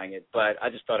oversimplifying it, but I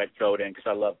just thought I'd throw it in because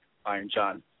I love Iron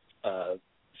John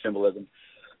symbolism.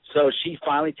 So she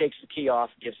finally takes the key off,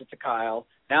 gives it to Kyle.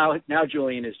 Now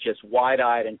Julian is just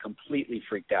wide-eyed and completely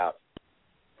freaked out.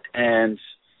 And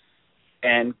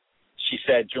she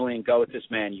said, Julian, go with this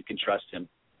man. You can trust him.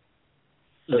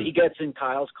 So he gets in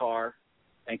Kyle's car,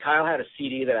 and Kyle had a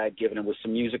CD that I had given him with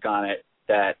some music on it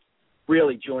that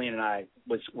really Julian and I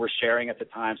were sharing at the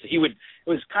time. So it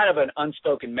was kind of an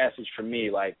unspoken message from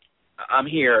me, like, I'm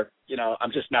here,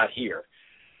 I'm just not here.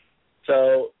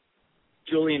 So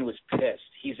Julian was pissed.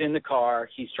 He's in the car.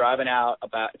 He's driving out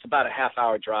it's about a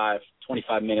half-hour drive,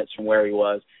 25 minutes from where he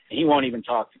was, and he won't even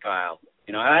talk to Kyle.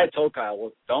 And I had told Kyle,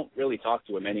 well, don't really talk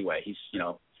to him anyway. He's,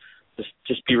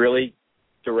 just be really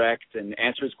direct and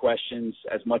answer his questions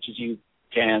as much as you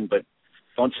can, but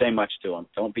don't say much to him.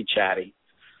 Don't be chatty.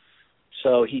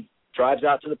 So he drives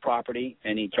out to the property,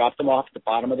 and he dropped them off at the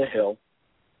bottom of the hill.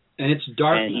 And it's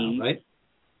dark now, right?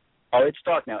 Oh, it's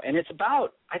dark now. And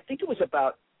I think it was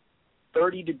about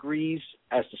 30 degrees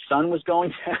as the sun was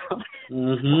going down.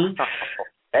 Mm-hmm.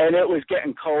 And it was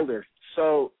getting colder.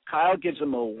 So Kyle gives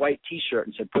him a white T-shirt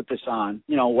and said, put this on.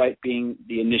 White being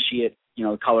the initiate,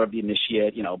 the color of the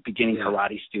initiate, beginning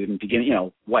karate student,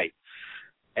 white.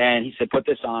 And he said, put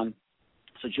this on.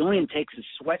 So Julian takes his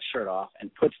sweatshirt off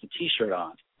and puts the T-shirt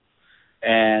on.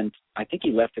 And I think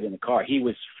he left it in the car. He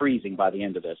was freezing by the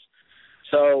end of this.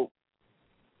 So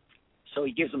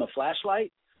he gives him a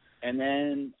flashlight and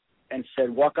said,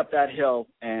 walk up that hill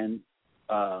and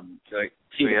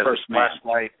see the first man.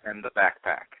 Flashlight and the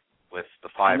backpack with the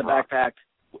 5 and the rocks. Backpack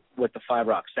with the 5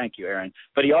 rocks. Thank you, Aaron.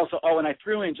 But he also, and I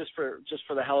threw in, just for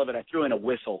the hell of it, I threw in a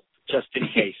whistle just in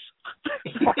case.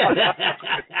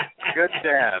 Good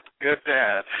dad.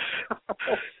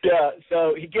 Yeah,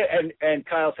 so and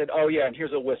Kyle said, oh yeah, and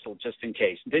here's a whistle just in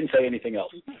case. Didn't say anything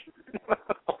else.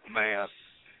 Oh man.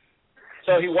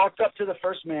 So he walked up to the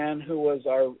first man, who was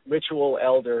our ritual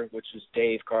elder, which was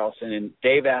Dave Carlson, and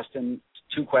Dave asked him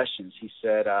 2 questions. He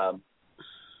said,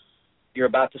 you're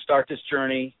about to start this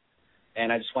journey,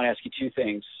 and I just want to ask you 2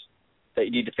 things that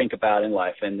you need to think about in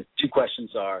life. And the 2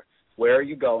 questions are, where are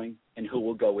you going and who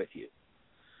will go with you?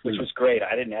 Which was great.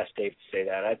 I didn't ask Dave to say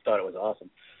that. I thought it was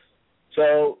awesome.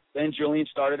 So then Julian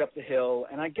started up the hill,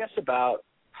 and I guess about,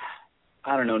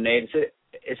 I don't know, Nate,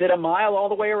 is it a mile all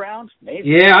the way around? Maybe.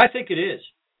 Yeah, I think it is.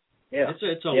 Yeah.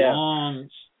 It's a long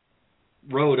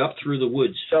road up through the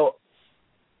woods. So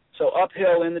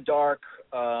uphill in the dark,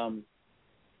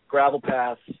 gravel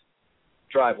path,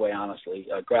 driveway, honestly,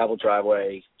 gravel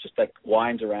driveway, just like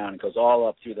winds around and goes all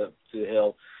up through the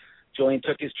hill. Julian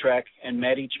took his trek and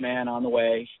met each man on the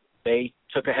way. They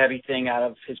took a heavy thing out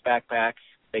of his backpack.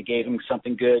 They gave him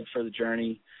something good for the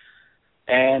journey.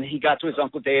 And he got to his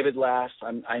Uncle David last.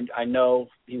 I know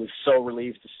he was so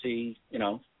relieved to see,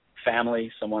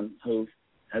 family, someone who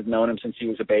has known him since he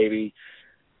was a baby.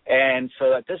 And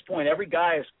so at this point, every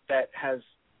guy that has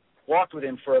walked with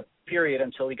him for a period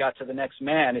until he got to the next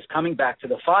man is coming back to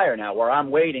the fire now, where I'm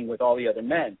waiting with all the other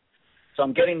men. So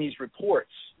I'm getting these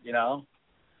reports,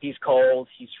 He's cold.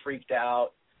 He's freaked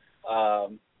out.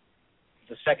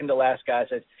 The second to last guy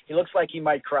said, he looks like he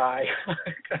might cry.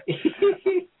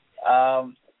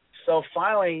 So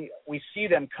finally, we see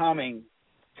them coming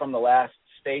from the last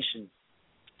station,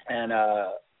 and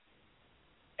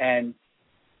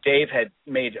Dave had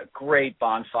made a great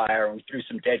bonfire, and we threw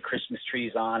some dead Christmas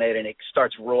trees on it, and it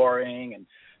starts roaring, and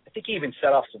I think he even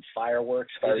set off some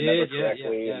fireworks, if I remember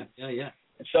correctly. Yeah.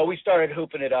 And so we started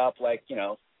hooping it up like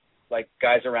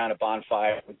guys around a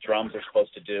bonfire with drums are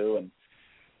supposed to do,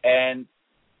 and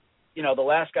the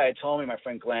last guy had told me, my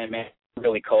friend Glenn, man,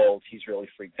 really cold. He's really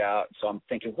freaked out. So I'm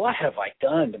thinking, what have I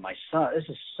done to my son? This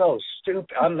is so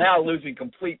stupid. I'm now losing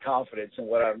complete confidence in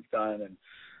what I've done. And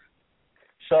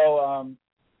so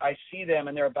I see them,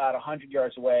 and they're about 100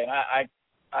 yards away, and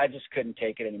I just couldn't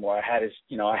take it anymore. I had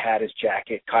his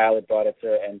jacket. Kyle had brought it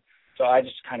and so I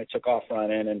just kind of took off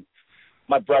running. And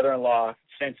my brother-in-law,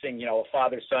 sensing a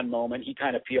father-son moment, he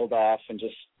kind of peeled off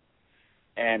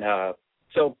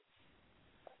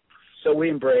so we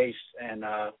embraced, and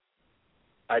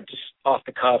I just, off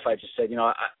the cuff, I just said,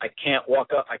 I can't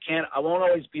walk up. I won't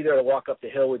always be there to walk up the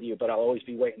hill with you, but I'll always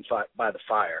be waiting by the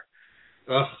fire.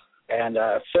 Ugh. And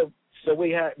so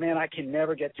we had, man, I can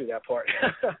never get through that part.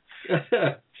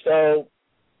 So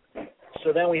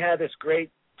so then we had this great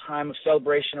time of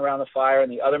celebration around the fire,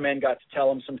 and the other men got to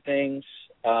tell him some things.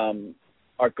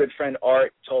 Our good friend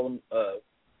Art told him a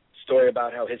story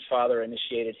about how his father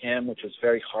initiated him, which was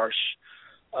very harsh.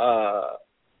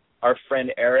 Our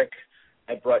friend Eric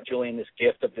had brought Julian this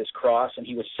gift of this cross, and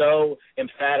he was so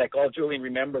emphatic. All Julian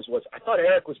remembers was, I thought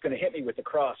Eric was going to hit me with the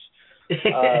cross.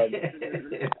 And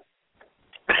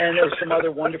there were some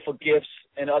other wonderful gifts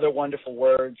and other wonderful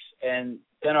words. And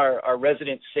then our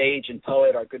resident sage and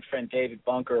poet, our good friend David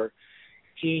Bunker,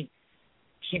 he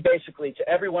basically, to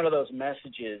every one of those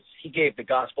messages, he gave the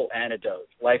gospel antidote.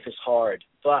 Life is hard,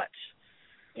 but,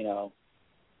 you know,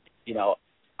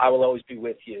 I will always be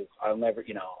with you. I'll never,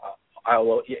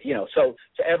 so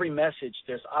to every message,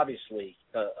 there's obviously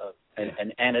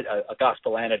a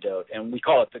gospel antidote, and we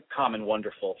call it the common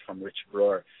wonderful from Richard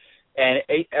Rohr. And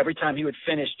every time he would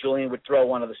finish, Julian would throw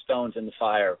one of the stones in the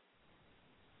fire.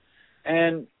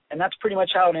 And that's pretty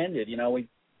much how it ended. You know,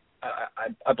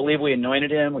 I believe we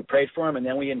anointed him, we prayed for him, and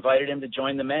then we invited him to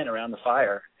join the men around the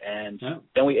fire. And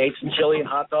then we ate some chili and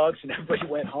hot dogs, and everybody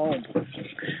went home.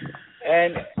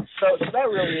 And so that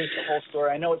really is the whole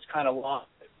story. I know it's kind of long,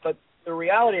 but the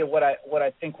reality of what I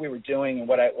think we were doing, and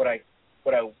what I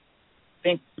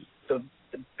think the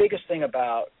biggest thing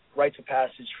about rites of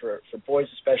passage for boys,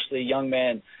 especially young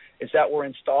men, is that we're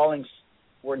installing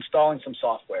some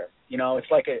software. You know, it's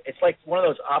like one of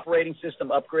those operating system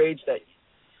upgrades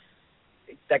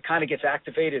that kind of gets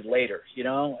activated later. You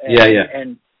know,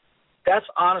 and that's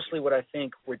honestly what I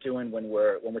think we're doing when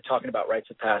we're talking about rites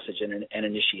of passage and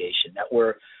initiation. That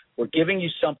we're giving you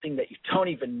something that you don't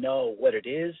even know what it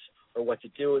is or what to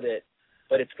do with it,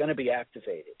 but it's going to be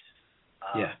activated.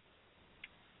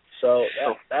 So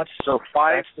that's the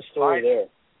story there.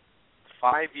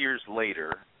 5 years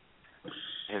later,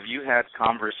 have you had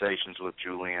conversations with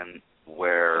Julian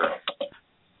where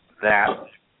that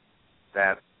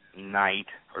night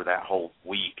or that whole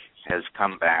week has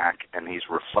come back and he's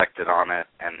reflected on it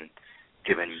and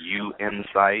given you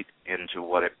insight into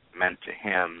what it meant to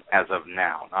him as of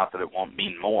now? Not that it won't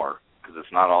mean more, because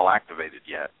it's not all activated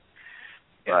yet.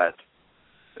 But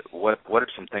what are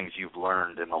some things you've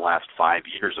learned in the last 5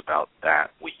 years about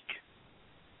that week?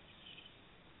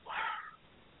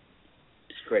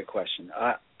 It's a great question.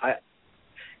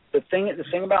 The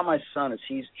thing about my son is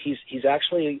he's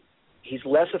actually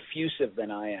less effusive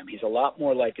than I am. He's a lot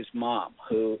more like his mom,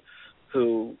 who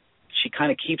she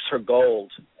kind of keeps her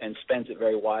gold and spends it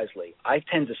very wisely. I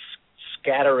tend to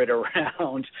scatter it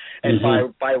around and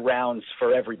buy rounds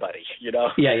for everybody, you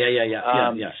know.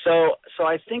 Yeah. So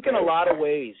I think in a lot of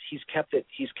ways he's kept it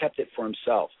for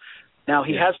himself. Now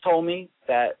he has told me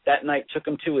that night took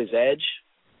him to his edge,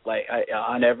 like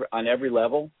on every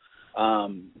level,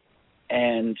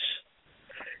 and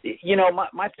you know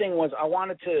my thing was I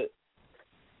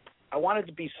wanted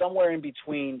to be somewhere in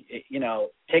between, you know,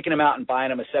 taking him out and buying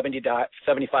him a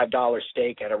 $75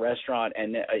 steak at a restaurant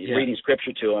and reading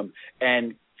scripture to him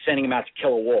and sending him out to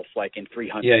kill a wolf like in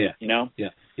 300. You know?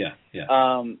 Yeah.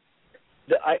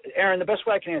 Aaron, the best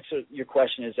way I can answer your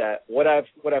question is that what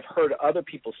I've heard other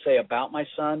people say about my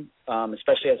son,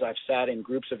 especially as I've sat in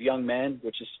groups of young men,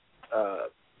 which is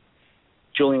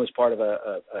Julian was part of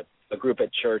a group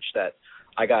at church that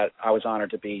I was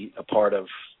honored to be a part of.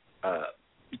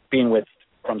 Being with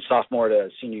from sophomore to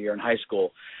senior year in high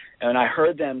school. And I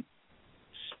heard them,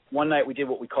 one night we did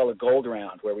what we call a gold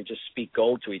round, where we just speak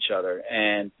gold to each other.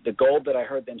 And the gold that I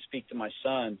heard them speak to my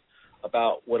son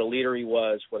about what a leader he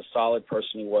was, what a solid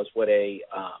person he was, what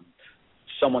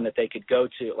someone that they could go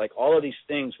to, like all of these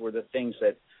things were the things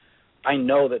that I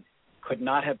know that could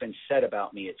not have been said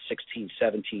about me at 16,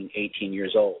 17, 18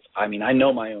 years old. I mean, I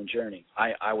know my own journey.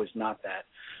 I was not that.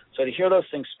 So to hear those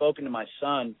things spoken to my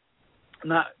son, I'm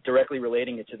not directly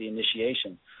relating it to the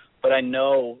initiation, but I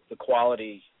know the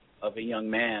quality of a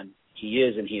young man he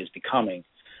is and he is becoming.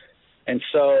 And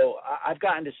so I've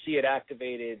gotten to see it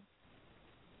activated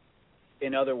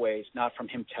in other ways, not from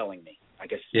him telling me. I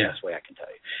guess it's the best way I can tell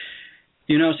you.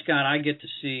 You know, Scott, I get to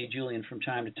see Julian from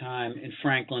time to time in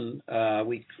Franklin. I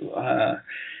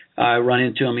run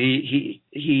into him.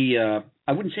 He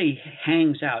I wouldn't say he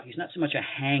hangs out. He's not so much a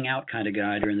hangout kind of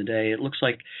guy during the day. It looks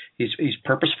like he's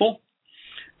purposeful.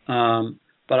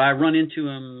 But I run into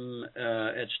him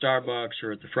at Starbucks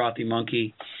or at the Frothy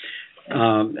Monkey.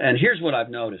 And here's what I've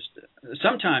noticed.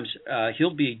 Sometimes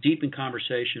he'll be deep in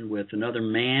conversation with another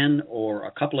man or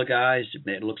a couple of guys.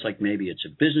 It looks like maybe it's a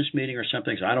business meeting or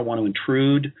something, so I don't want to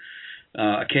intrude.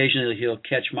 Occasionally he'll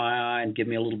catch my eye and give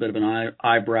me a little bit of an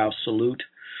eyebrow salute.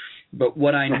 But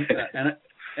what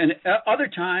and other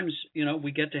times, you know,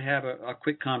 we get to have a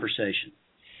quick conversation.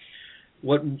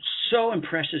 what so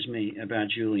impresses me about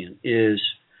Julian is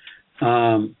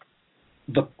the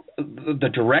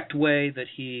direct way that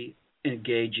he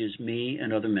engages me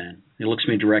and other men. He looks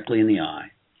me directly in the eye.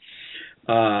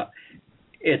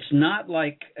 It's not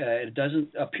like it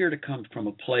doesn't appear to come from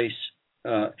a place.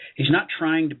 He's not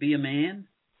trying to be a man.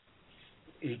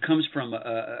 He comes from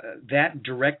that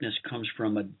directness comes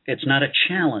from it's not a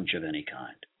challenge of any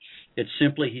kind. It's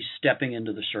simply he's stepping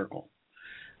into the circle.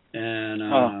 And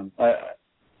I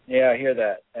hear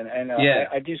that, and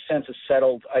I do sense a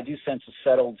settled.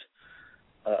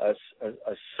 A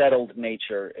settled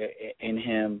nature in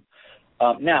him.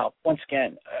 Now, once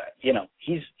again,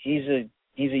 he's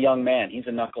a young man. He's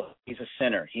a knuckle. He's a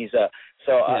sinner.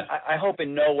 I hope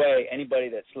in no way anybody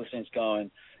that's listening is going,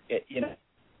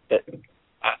 that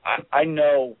I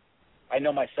know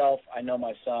myself. I know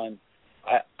my son.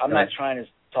 I'm not trying to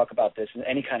talk about this in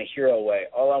any kind of hero way.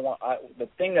 The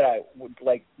thing that I would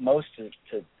like most to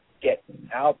get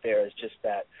out there is just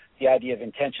that the idea of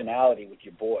intentionality with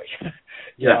your boy.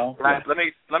 you know? Let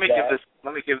me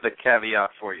give the caveat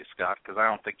for you, Scott, because I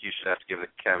don't think you should have to give the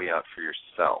caveat for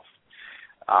yourself.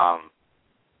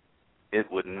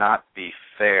 It would not be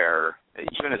fair,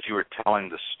 even as you were telling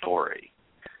the story.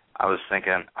 I was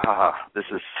thinking, this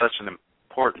is such an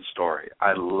important story.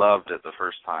 I loved it the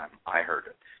first time I heard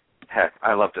it. Heck,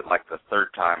 I loved it like the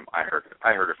third time I heard it.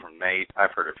 I heard it from Nate.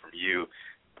 I've heard it from you.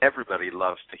 Everybody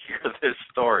loves to hear this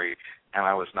story, and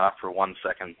I was not for 1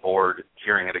 second bored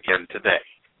hearing it again today.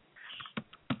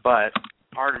 But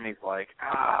part of me is like,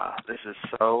 this is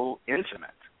so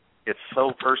intimate. It's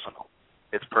so personal.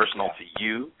 It's personal to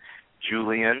you,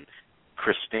 Julian,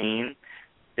 Christine.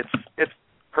 It's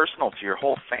personal to your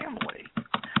whole family.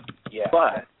 Yeah.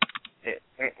 But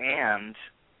and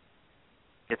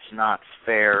it's not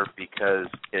fair because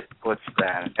it puts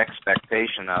that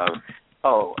expectation of,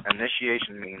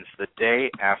 initiation means the day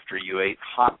after you ate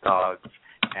hot dogs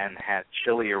and had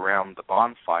chili around the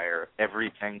bonfire,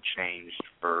 everything changed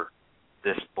for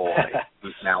this boy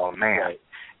who's now a man. Right.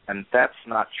 And that's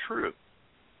not true.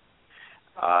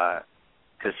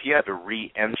 Because he had to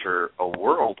re-enter a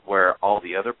world where all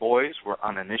the other boys were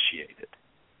uninitiated.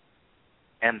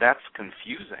 And that's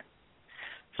confusing.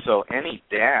 So any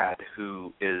dad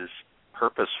who is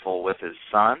purposeful with his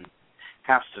son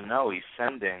has to know he's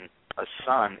sending a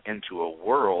son into a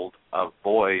world of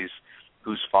boys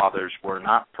whose fathers were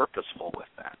not purposeful with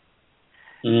them.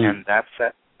 And that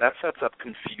sets up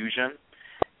confusion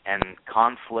and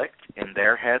conflict in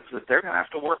their heads that they're going to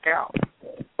have to work out.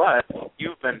 But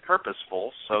you've been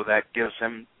purposeful, so that gives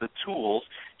him the tools.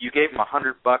 You gave him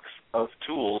 $100 of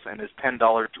tools in his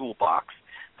 $10 toolbox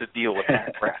to deal with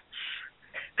that crap.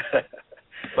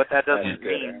 But that doesn't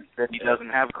mean that he doesn't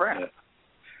have crap.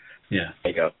 Yeah.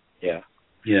 There you go. Yeah.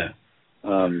 Yeah.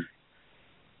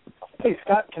 Hey,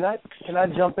 Scott, can I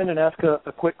jump in and ask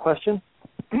a quick question?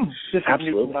 This is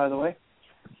Absolutely. Newton, by the way.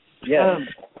 Yeah.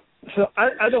 So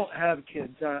I don't have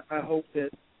kids. I hope that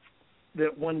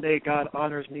one day God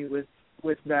honors me with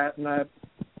that, and I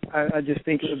just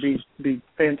think it would be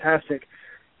fantastic.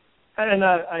 And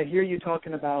I hear you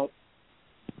talking about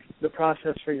the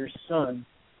process for your son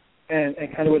and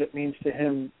kind of what it means to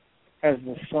him as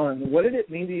the son. What did it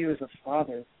mean to you as a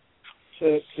father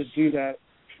to do that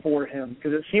for him?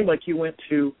 Because it seemed like you went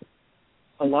to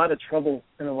a lot of trouble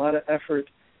and a lot of effort.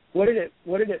 What did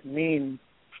it mean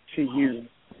to you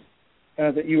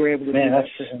that you were able to do that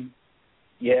for him?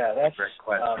 Yeah, that's great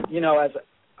question. As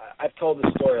I've told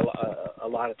this story a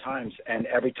lot of times, and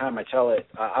every time I tell it,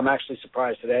 I'm actually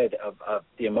surprised today of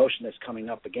the emotion that's coming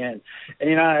up again.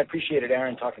 And I appreciated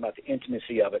Aaron talking about the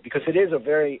intimacy of it, because it is a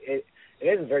very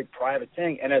private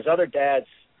thing. And as other dads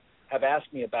have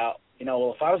asked me about,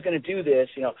 well, if I was going to do this,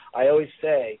 I always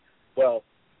say, well,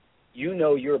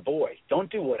 you're a boy. Don't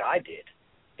do what I did.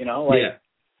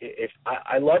 If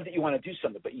I love that you want to do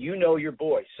something, but your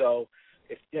boy. So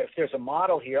if there's a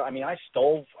model here, I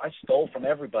stole from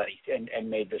everybody and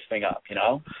made this thing up,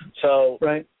 So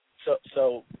right.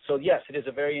 So yes, it is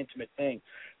a very intimate thing.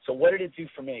 So what did it do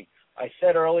for me? I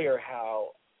said earlier how,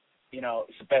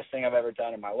 it's the best thing I've ever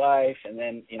done in my life, and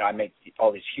then I make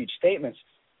all these huge statements.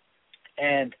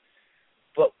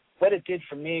 But what it did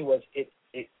for me was it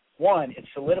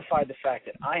solidified the fact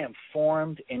that I am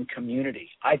formed in community.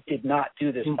 I did not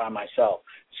do this by myself.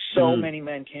 So many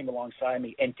men came alongside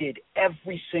me and did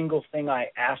every single thing I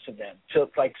asked of them. So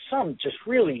like some just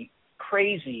really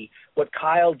crazy, what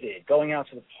Kyle did, going out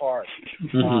to the park,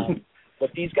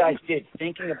 what these guys did,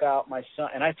 thinking about my son.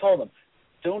 And I told them,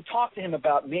 don't talk to him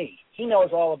about me. He knows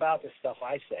all about this stuff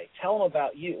I say. Tell him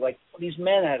about you. Like, these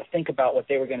men had to think about what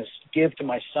they were going to give to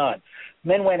my son.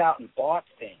 Men went out and bought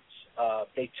things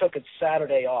they took a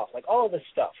Saturday off, like all of this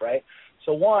stuff, right?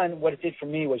 So one, what it did for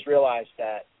me was realize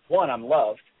that, one, I'm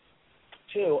loved.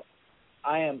 Two,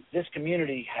 this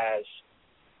community has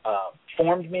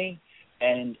formed me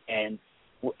and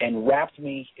wrapped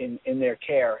me in their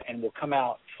care and will come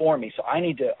out for me. So I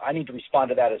need to respond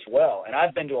to that as well. And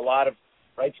I've been to a lot of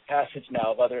rites of passage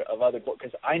now of other books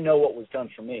because I know what was done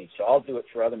for me. So I'll do it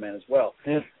for other men as well.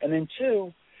 Yeah. And then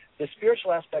two, the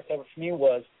spiritual aspect of it for me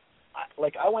was,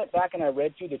 I went back and I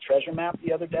read through the treasure map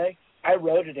the other day. I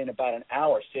wrote it in about an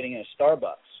hour sitting in a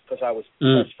Starbucks because I was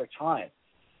pressed for time.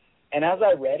 And as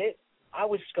I read it, I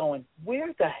was going,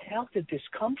 where the hell did this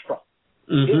come from?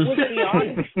 Mm-hmm. It was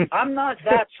beyond. I'm not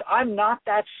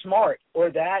that smart or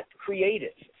that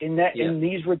creative in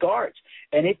these regards.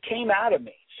 And it came out of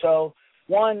me. So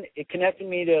one, it connected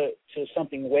me to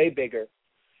something way bigger,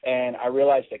 and I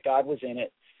realized that God was in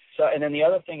it. So, and then the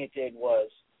other thing it did was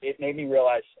it made me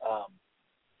realize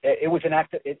it was an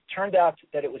act. It turned out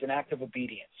that it was an act of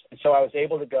obedience, and so I was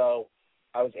able to go.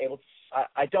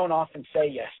 I don't often say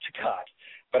yes to God,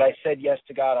 but I said yes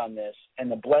to God on this, and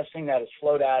the blessing that has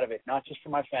flowed out of it, not just for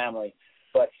my family,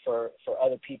 but for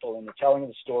other people in the telling of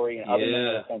the story and other men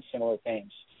that have done similar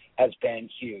things, has been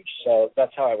huge. So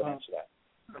that's how I would answer that.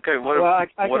 Okay. I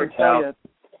can tell you.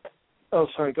 Oh,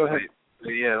 sorry. Go ahead.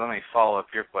 Yeah, let me follow up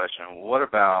your question. What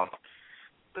about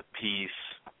the piece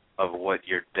of what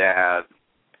your dad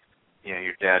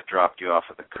dropped you off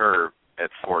at the curb at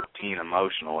 14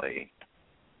 emotionally?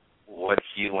 What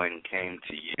healing came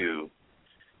to you?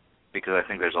 Because I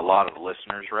think there's a lot of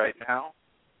listeners right now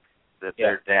that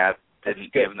their dad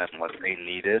didn't give them what they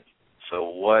needed. So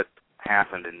what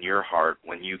happened in your heart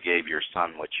when you gave your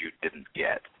son what you didn't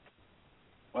get?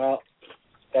 Well,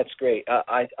 that's great.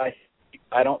 I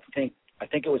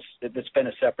think it's been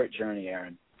a separate journey,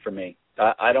 Aaron, for me.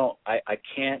 I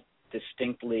can't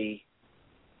distinctly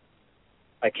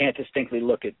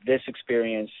look at this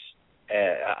experience.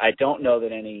 I don't know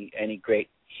that any great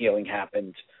healing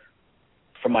happened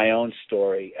from my own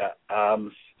story. I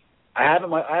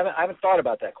haven't thought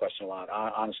about that question a lot,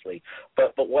 honestly.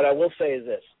 But what I will say is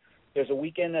this: there's a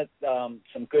weekend that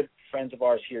some good friends of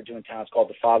ours here do in town. It's called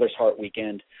the Father's Heart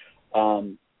Weekend.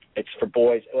 It's for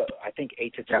boys, I think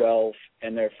 8 to 12,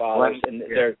 and their fathers.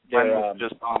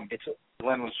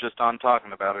 Glenn was just on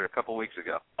talking about it a couple weeks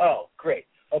ago. Oh, great.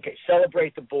 Okay,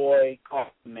 celebrate the boy. Oh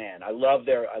man, I love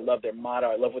their motto.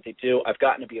 I love what they do. I've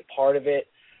gotten to be a part of it.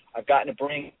 I've gotten to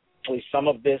bring actually some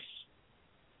of this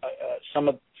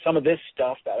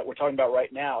stuff that we're talking about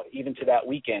right now, even to that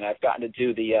weekend. I've gotten to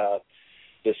do the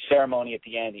ceremony at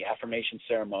the end, the affirmation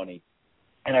ceremony,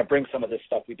 and I bring some of this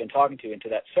stuff we've been talking to into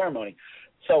that ceremony.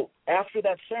 So after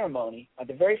that ceremony, at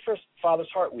the very first Father's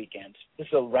Heart weekend, this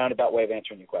is a roundabout way of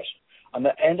answering your question. On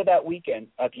the end of that weekend,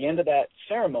 at the end of that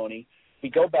ceremony, we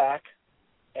go back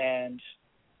and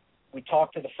we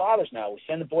talk to the fathers now. We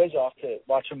send the boys off to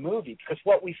watch a movie because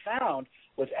what we found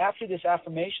was after this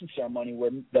affirmation ceremony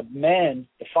where the men,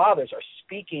 the fathers, are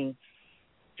speaking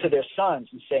to their sons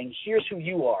and saying, here's who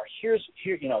you are. Here's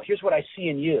what I see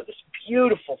in you, this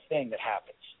beautiful thing that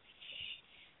happens.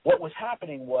 What was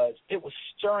happening was it was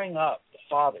stirring up the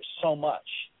fathers so much,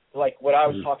 like what I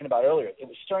was talking about earlier. It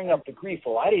was stirring up the grief.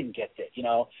 Well, I didn't get that,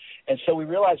 And so we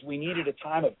realized we needed a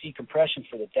time of decompression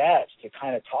for the dads to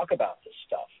kind of talk about this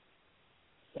stuff.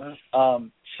 Wow.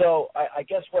 So I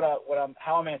guess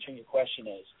how I'm answering your question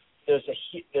is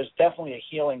there's definitely a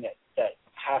healing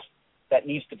that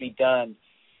needs to be done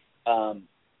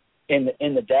in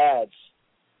the dads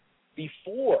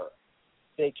before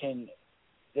they can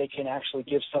actually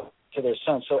give some to their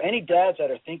sons. So any dads that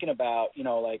are thinking about, I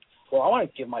want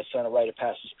to give my son a rite of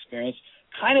passage experience,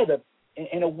 kind of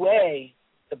in a way,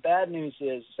 the bad news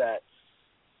is that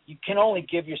you can only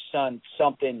give your son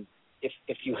something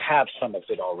if you have some of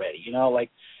it already,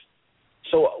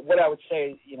 So what I would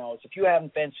say, is if you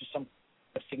haven't been through some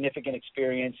significant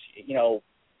experience,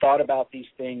 thought about these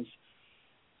things,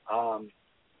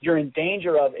 you're in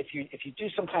danger of, if you do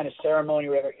some kind of ceremony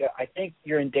or whatever, I think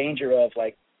you're in danger of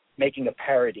making a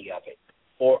parody of it,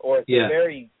 or at the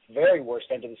very, very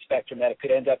worst end of the spectrum, that it could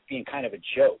end up being kind of a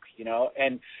joke,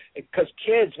 and because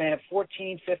kids, man,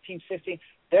 14, 15, 16,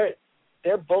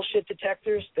 they're bullshit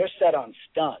detectors. They're set on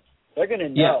stun. They're going to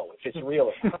know if it's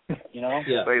real or not,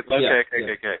 Yeah. Wait,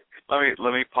 okay.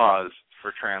 Let me pause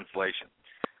for translation.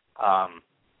 I'm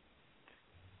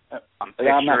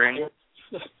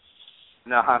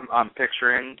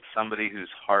picturing somebody whose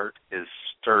heart is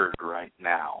stirred right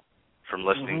now from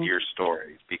listening to your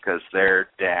story because their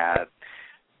dad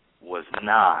was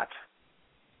not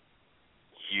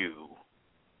you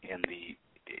in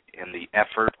the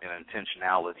effort and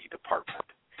intentionality department.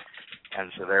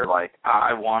 And so they're like,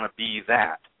 I want to be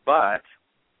that. But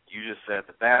you just said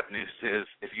the bad news is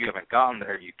if you haven't gone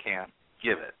there, you can't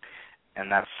give it.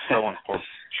 And that's so important.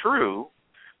 True,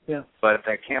 yeah. But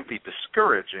that can't be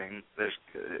discouraging. There's,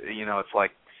 it's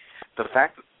like the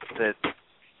fact that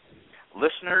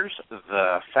listeners,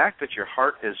 the fact that your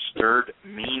heart is stirred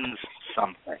means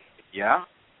something. Yeah?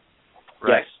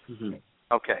 Right? Yes. Mm-hmm.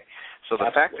 Okay. So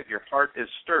the fact that your heart is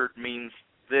stirred means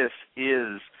this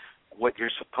is what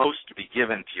you're supposed to be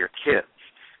given to your kids.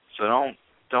 So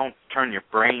don't turn your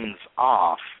brains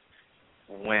off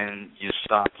when you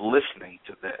stop listening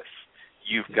to this.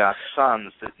 You've got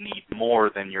sons that need more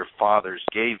than your fathers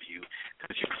gave you,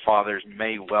 because your fathers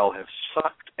may well have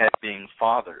sucked at being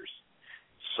fathers.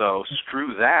 So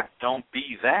screw that. Don't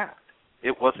be that.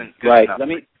 It wasn't good right. enough. Let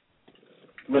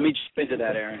me jump into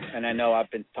that, Aaron. And I know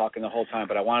I've been talking the whole time,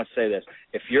 but I want to say this.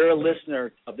 If you're a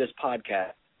listener of this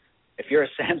podcast, if you're a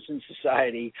Samson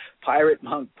Society Pirate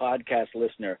Monk podcast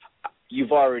listener,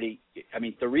 you've already,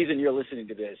 the reason you're listening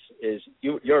to this is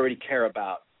you already care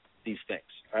about these things,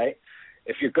 right?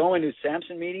 If you're going to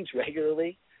Samson meetings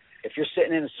regularly, if you're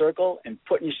sitting in a circle and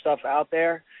putting your stuff out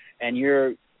there, and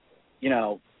you're,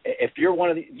 if you're one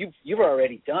of the, you've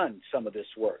already done some of this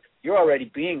work. You're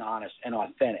already being honest and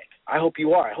authentic. I hope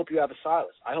you are. I hope you have a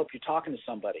Silas. I hope you're talking to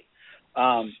somebody.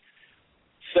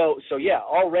 So yeah,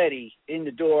 already in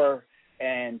the door,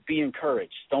 and be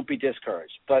encouraged. Don't be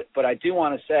discouraged. But I do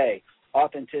want to say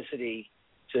authenticity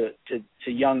to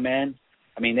young men.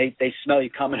 They smell you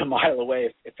coming a mile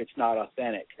away if it's not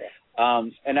authentic.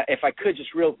 And if I could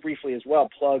just real briefly as well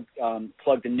plug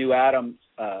the New Adam.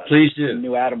 Please do. The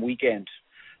New Adam weekend.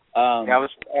 I was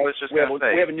just going to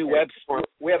say we have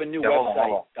a new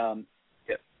website.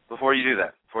 Before you do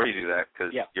that,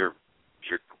 because you're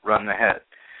running ahead.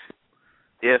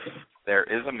 If there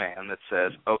is a man that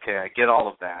says, okay, I get all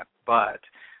of that, but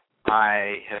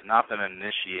I have not been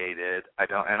initiated.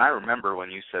 And I remember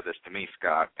when you said this to me,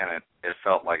 Scott, and it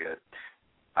felt like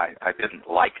I didn't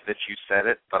like that you said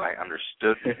it, but I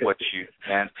understood what you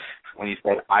meant when you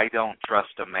said, I don't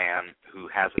trust a man who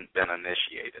hasn't been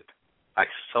initiated. Are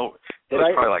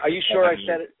you sure I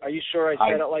said it? Are you sure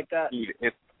I said it like that?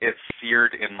 It's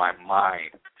seared in my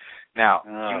mind. Now,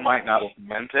 you might not have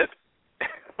meant it.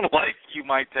 Like, you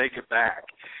might take it back.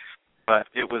 But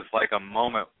it was like a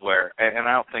moment where, and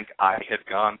I don't think I had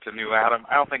gone to New Adam.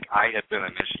 I don't think I had been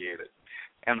initiated.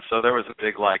 And so there was a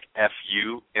big, F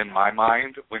you in my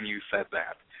mind when you said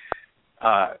that.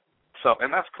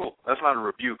 And that's cool. That's not a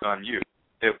rebuke on you.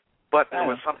 But there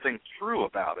was something true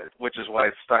about it, which is why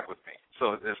it stuck with me.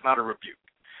 So it's not a rebuke.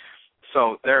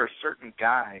 So there are certain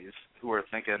guys who are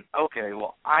thinking, okay,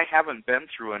 well, I haven't been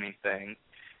through anything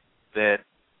that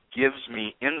gives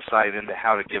me insight into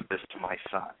how to give this to my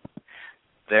son.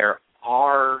 There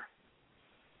are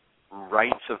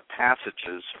rites of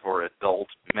passages for adult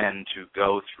men to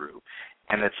go through,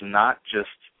 and it's not just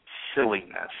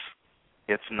silliness.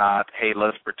 It's not, hey,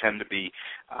 let's pretend to be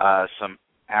some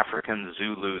African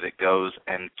Zulu that goes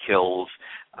and kills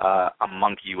a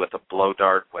monkey with a blow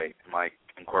dart. Wait, am I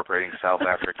incorporating South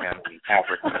African and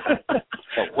African?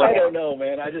 I don't know,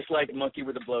 man. I just like monkey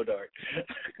with a blow dart.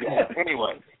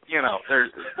 Anyway,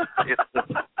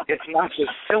 it's not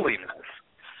just silliness.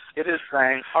 It is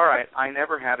saying, all right, I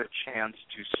never had a chance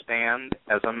to stand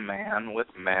as a man with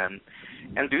men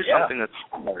and do something that's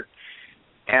hard.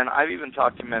 And I've even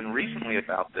talked to men recently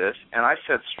about this, and I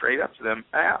said straight up to them,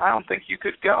 I don't think you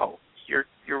could go.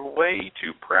 You're way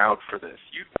too proud for this.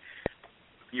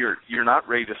 You're not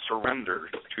ready to surrender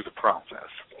to the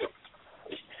process,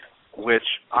 which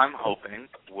I'm hoping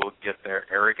will get their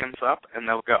arrogance up, and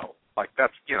they'll go. Like,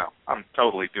 that's, I'm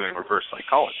totally doing reverse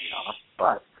psychology on them,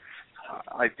 but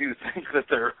I do think that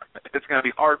it's going to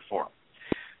be hard for them.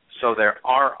 So there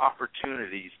are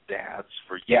opportunities, dads,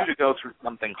 for you to go through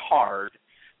something hard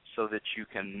so that you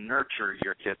can nurture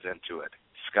your kids into it.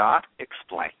 Scott,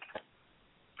 explain.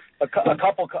 A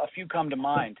few come to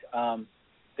mind.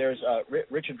 There's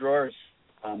Richard Rohr's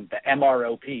the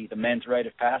MROP, the Men's Rite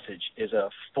of Passage, is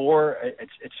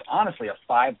it's honestly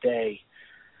a 5-day.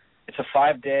 It's a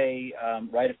 5-day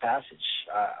rite of passage.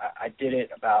 I did it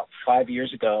about 5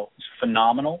 years ago. It's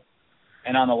phenomenal.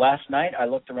 And on the last night, I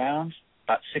looked around,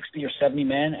 about 60 or 70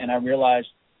 men, and I realized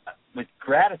with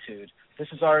gratitude, this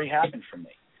has already happened for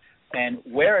me. And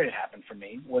where it happened for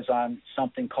me was on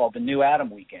something called the New Adam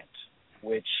Weekend,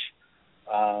 which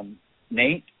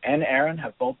Nate and Aaron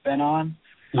have both been on.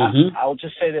 Mm-hmm. I'll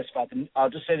just say this about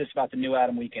the New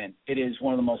Adam Weekend. It is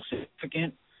one of the most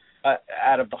significant.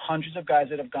 Out of the hundreds of guys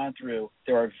that have gone through,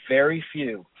 there are very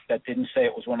few that didn't say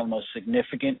it was one of the most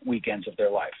significant weekends of their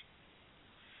life.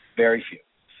 Very few.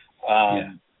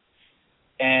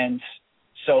 And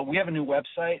so we have a new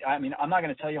website. I mean, I'm not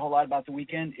going to tell you a whole lot about the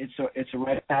weekend. It's a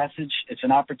rite of passage. It's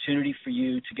an opportunity for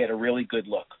you to get a really good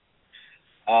look.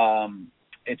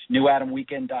 It's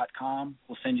newadamweekend.com.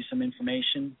 We'll send you some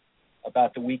information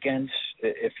about the weekends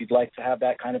if you'd like to have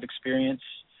that kind of experience.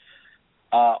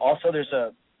 Also,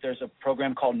 there's a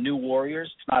program called New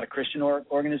Warriors. It's not a Christian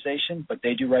organization, but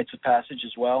they do rites of passage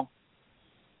as well.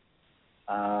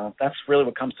 That's really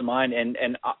what comes to mind.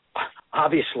 And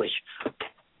obviously,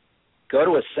 go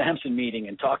to a Samson meeting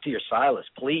and talk to your Silas,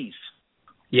 please.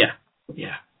 Yeah.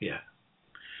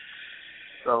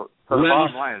 So the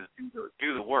bottom line is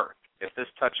do the work. If this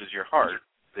touches your heart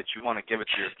that you want to give it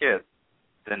to your kids,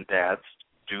 then dads,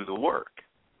 do the work.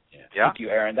 Yeah. Thank you,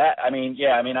 Aaron.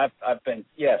 I've been,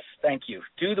 yes, thank you.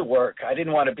 Do the work. I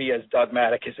didn't want to be as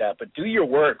dogmatic as that, but do your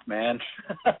work, man.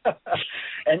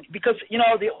 And because, one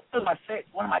of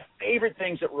my favorite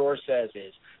things that Rohr says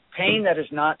is, pain that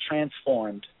is not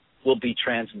transformed will be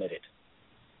transmitted.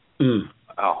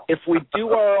 Oh. If we do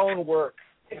our own work,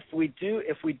 if we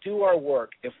do our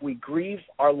work, if we grieve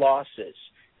our losses,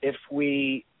 if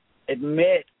we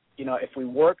admit, if we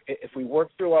work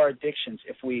through our addictions,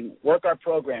 if we work our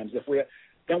programs,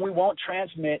 then we won't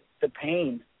transmit the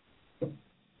pain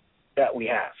that we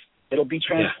have. It'll be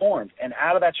transformed, and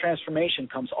out of that transformation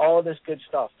comes all of this good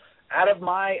stuff. Out of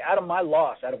my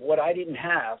loss, out of what I didn't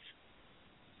have,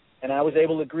 and I was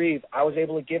able to grieve. I was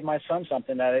able to give my son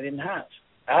something that I didn't have.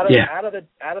 Out of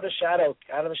the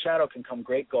shadow can come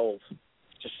great gold.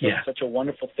 Just such a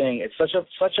wonderful thing. It's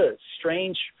such a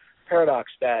strange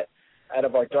paradox that out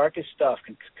of our darkest stuff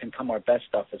can come our best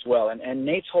stuff as well. And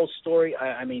Nate's whole story,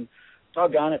 I mean,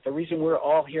 doggone it, the reason we're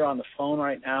all here on the phone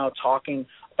right now talking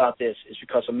about this is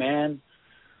because a man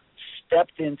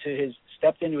stepped into his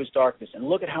darkness, and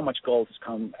look at how much gold has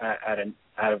come out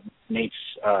of Nate's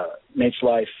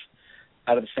life,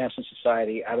 out of the Samson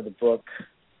Society, out of the book.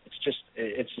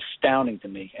 It's astounding to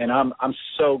me, and I'm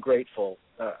so grateful,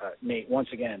 Nate. Once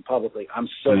again, publicly, I'm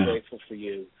so grateful for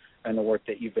you and the work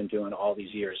that you've been doing all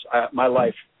these years. My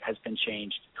life has been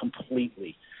changed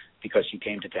completely because you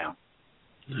came to town.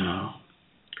 Oh.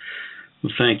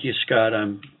 Well, thank you, Scott.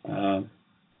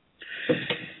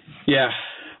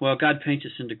 Well, God paints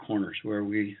us into corners where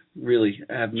we really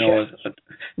have no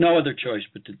other choice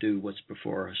but to do what's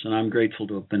before us, and I'm grateful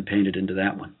to have been painted into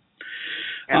that one.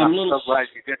 And I'm so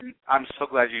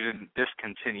glad you didn't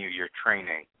discontinue your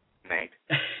training, Nate.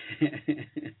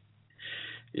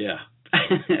 Yeah.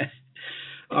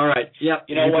 All right. Yep.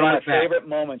 One of my favorite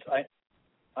moments.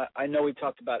 I know we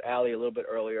talked about Allie a little bit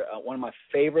earlier. One of my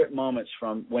favorite moments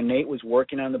from when Nate was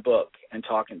working on the book and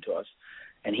talking to us,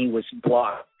 and he was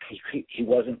blocked. It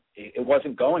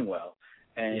wasn't going well.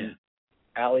 And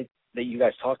Allie, that you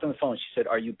guys talked on the phone, she said,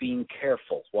 "Are you being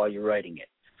careful while you're writing it?"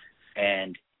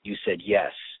 And you said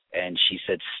yes. And she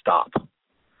said, "Stop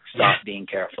being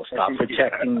careful. Stop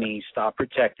protecting me. Stop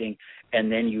protecting."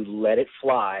 And then you let it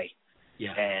fly.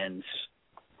 Yeah. And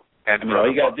all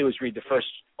you got to do is read the first.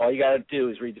 All you got to do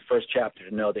is read the first chapter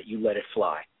to know that you let it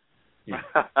fly. Yeah.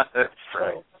 That's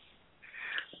right.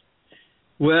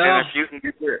 Well, and if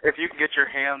you can get your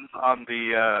hands on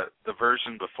the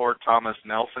version before Thomas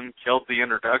Nelson killed the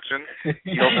introduction,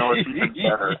 you'll know it's even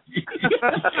better.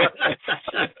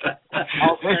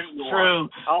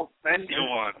 I'll send you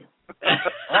one.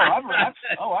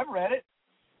 I've read it.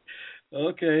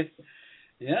 Okay.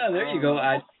 Yeah, there you go.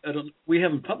 We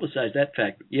haven't publicized that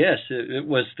fact. Yes, it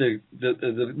was the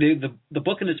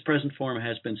book in its present form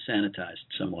has been sanitized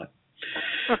somewhat.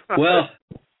 Well,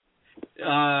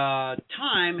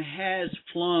 time has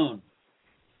flown.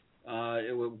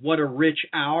 What a rich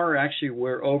hour. Actually,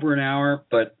 we're over an hour,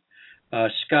 but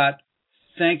Scott,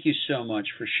 thank you so much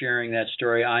for sharing that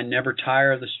story. I never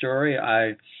tire of the story.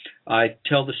 I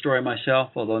tell the story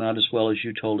myself, although not as well as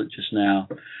you told it just now.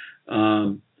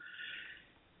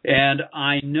 And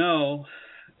I know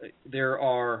there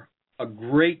are a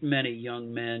great many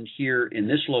young men here in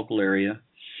this local area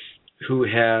who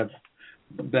have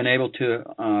been able to,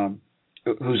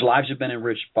 whose lives have been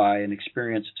enriched by an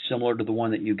experience similar to the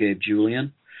one that you gave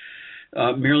Julian,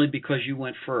 merely because you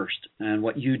went first, and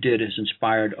what you did has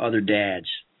inspired other dads.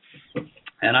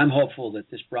 And I'm hopeful that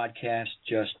this broadcast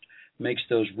just makes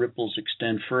those ripples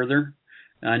extend further.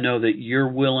 I know that you're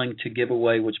willing to give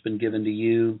away what's been given to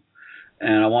you,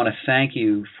 and I want to thank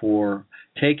you for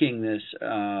taking this,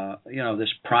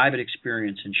 this private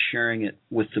experience and sharing it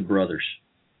with the brothers.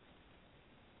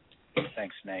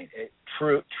 Thanks, Nate.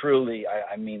 Truly,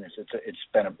 I mean this.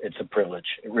 It's a privilege.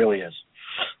 It really is.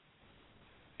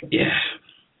 Yeah.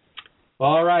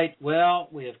 All right. Well,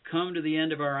 we have come to the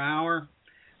end of our hour.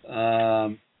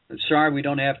 sorry we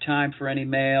don't have time for any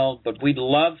mail, but we'd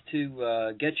love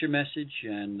to get your message.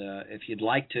 And if you'd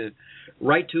like to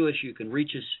write to us, you can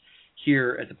reach us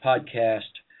here at the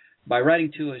podcast by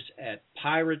writing to us at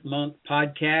Pirate Monk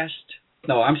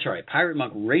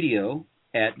Radio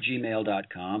at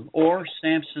gmail.com or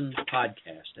Samson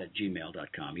Podcast at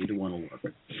gmail.com. Either one will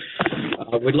work.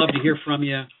 We'd love to hear from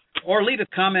you. Or leave a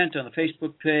comment on the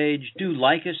Facebook page. Do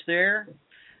like us there.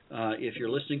 If you're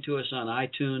listening to us on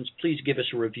iTunes, please give us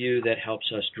a review. That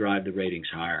helps us drive the ratings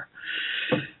higher.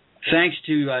 Thanks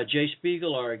to Jay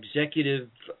Spiegel, our executive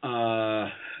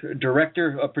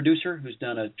producer, who's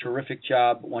done a terrific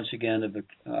job once again of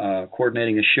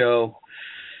coordinating the show.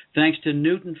 Thanks to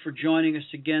Newton for joining us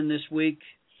again this week.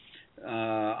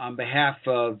 On behalf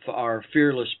of our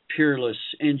fearless,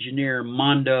 peerless engineer,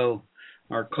 Mondo,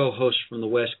 our co-host from the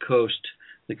West Coast,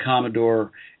 the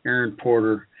Commodore, Aaron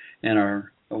Porter, and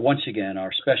once again,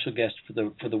 our special guest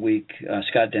for the week,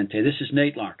 Scott Dente. This is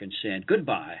Nate Larkin saying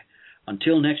goodbye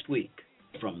until next week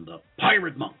from the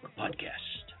Pirate Monk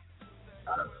Podcast.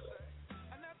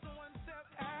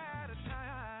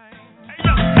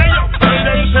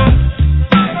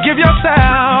 Give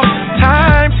yourself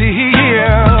time to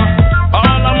heal.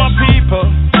 All of my people,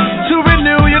 to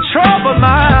renew your troubled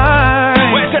mind.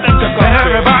 And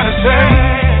everybody say,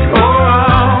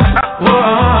 whoa,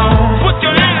 whoa. Put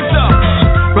your hands up.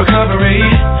 Recovery,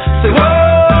 say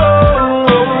whoa,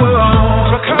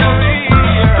 whoa. Recovery,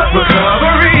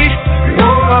 recovery,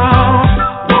 whoa,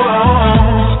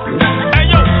 whoa. Hey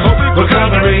yo,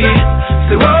 recovery,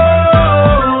 say whoa.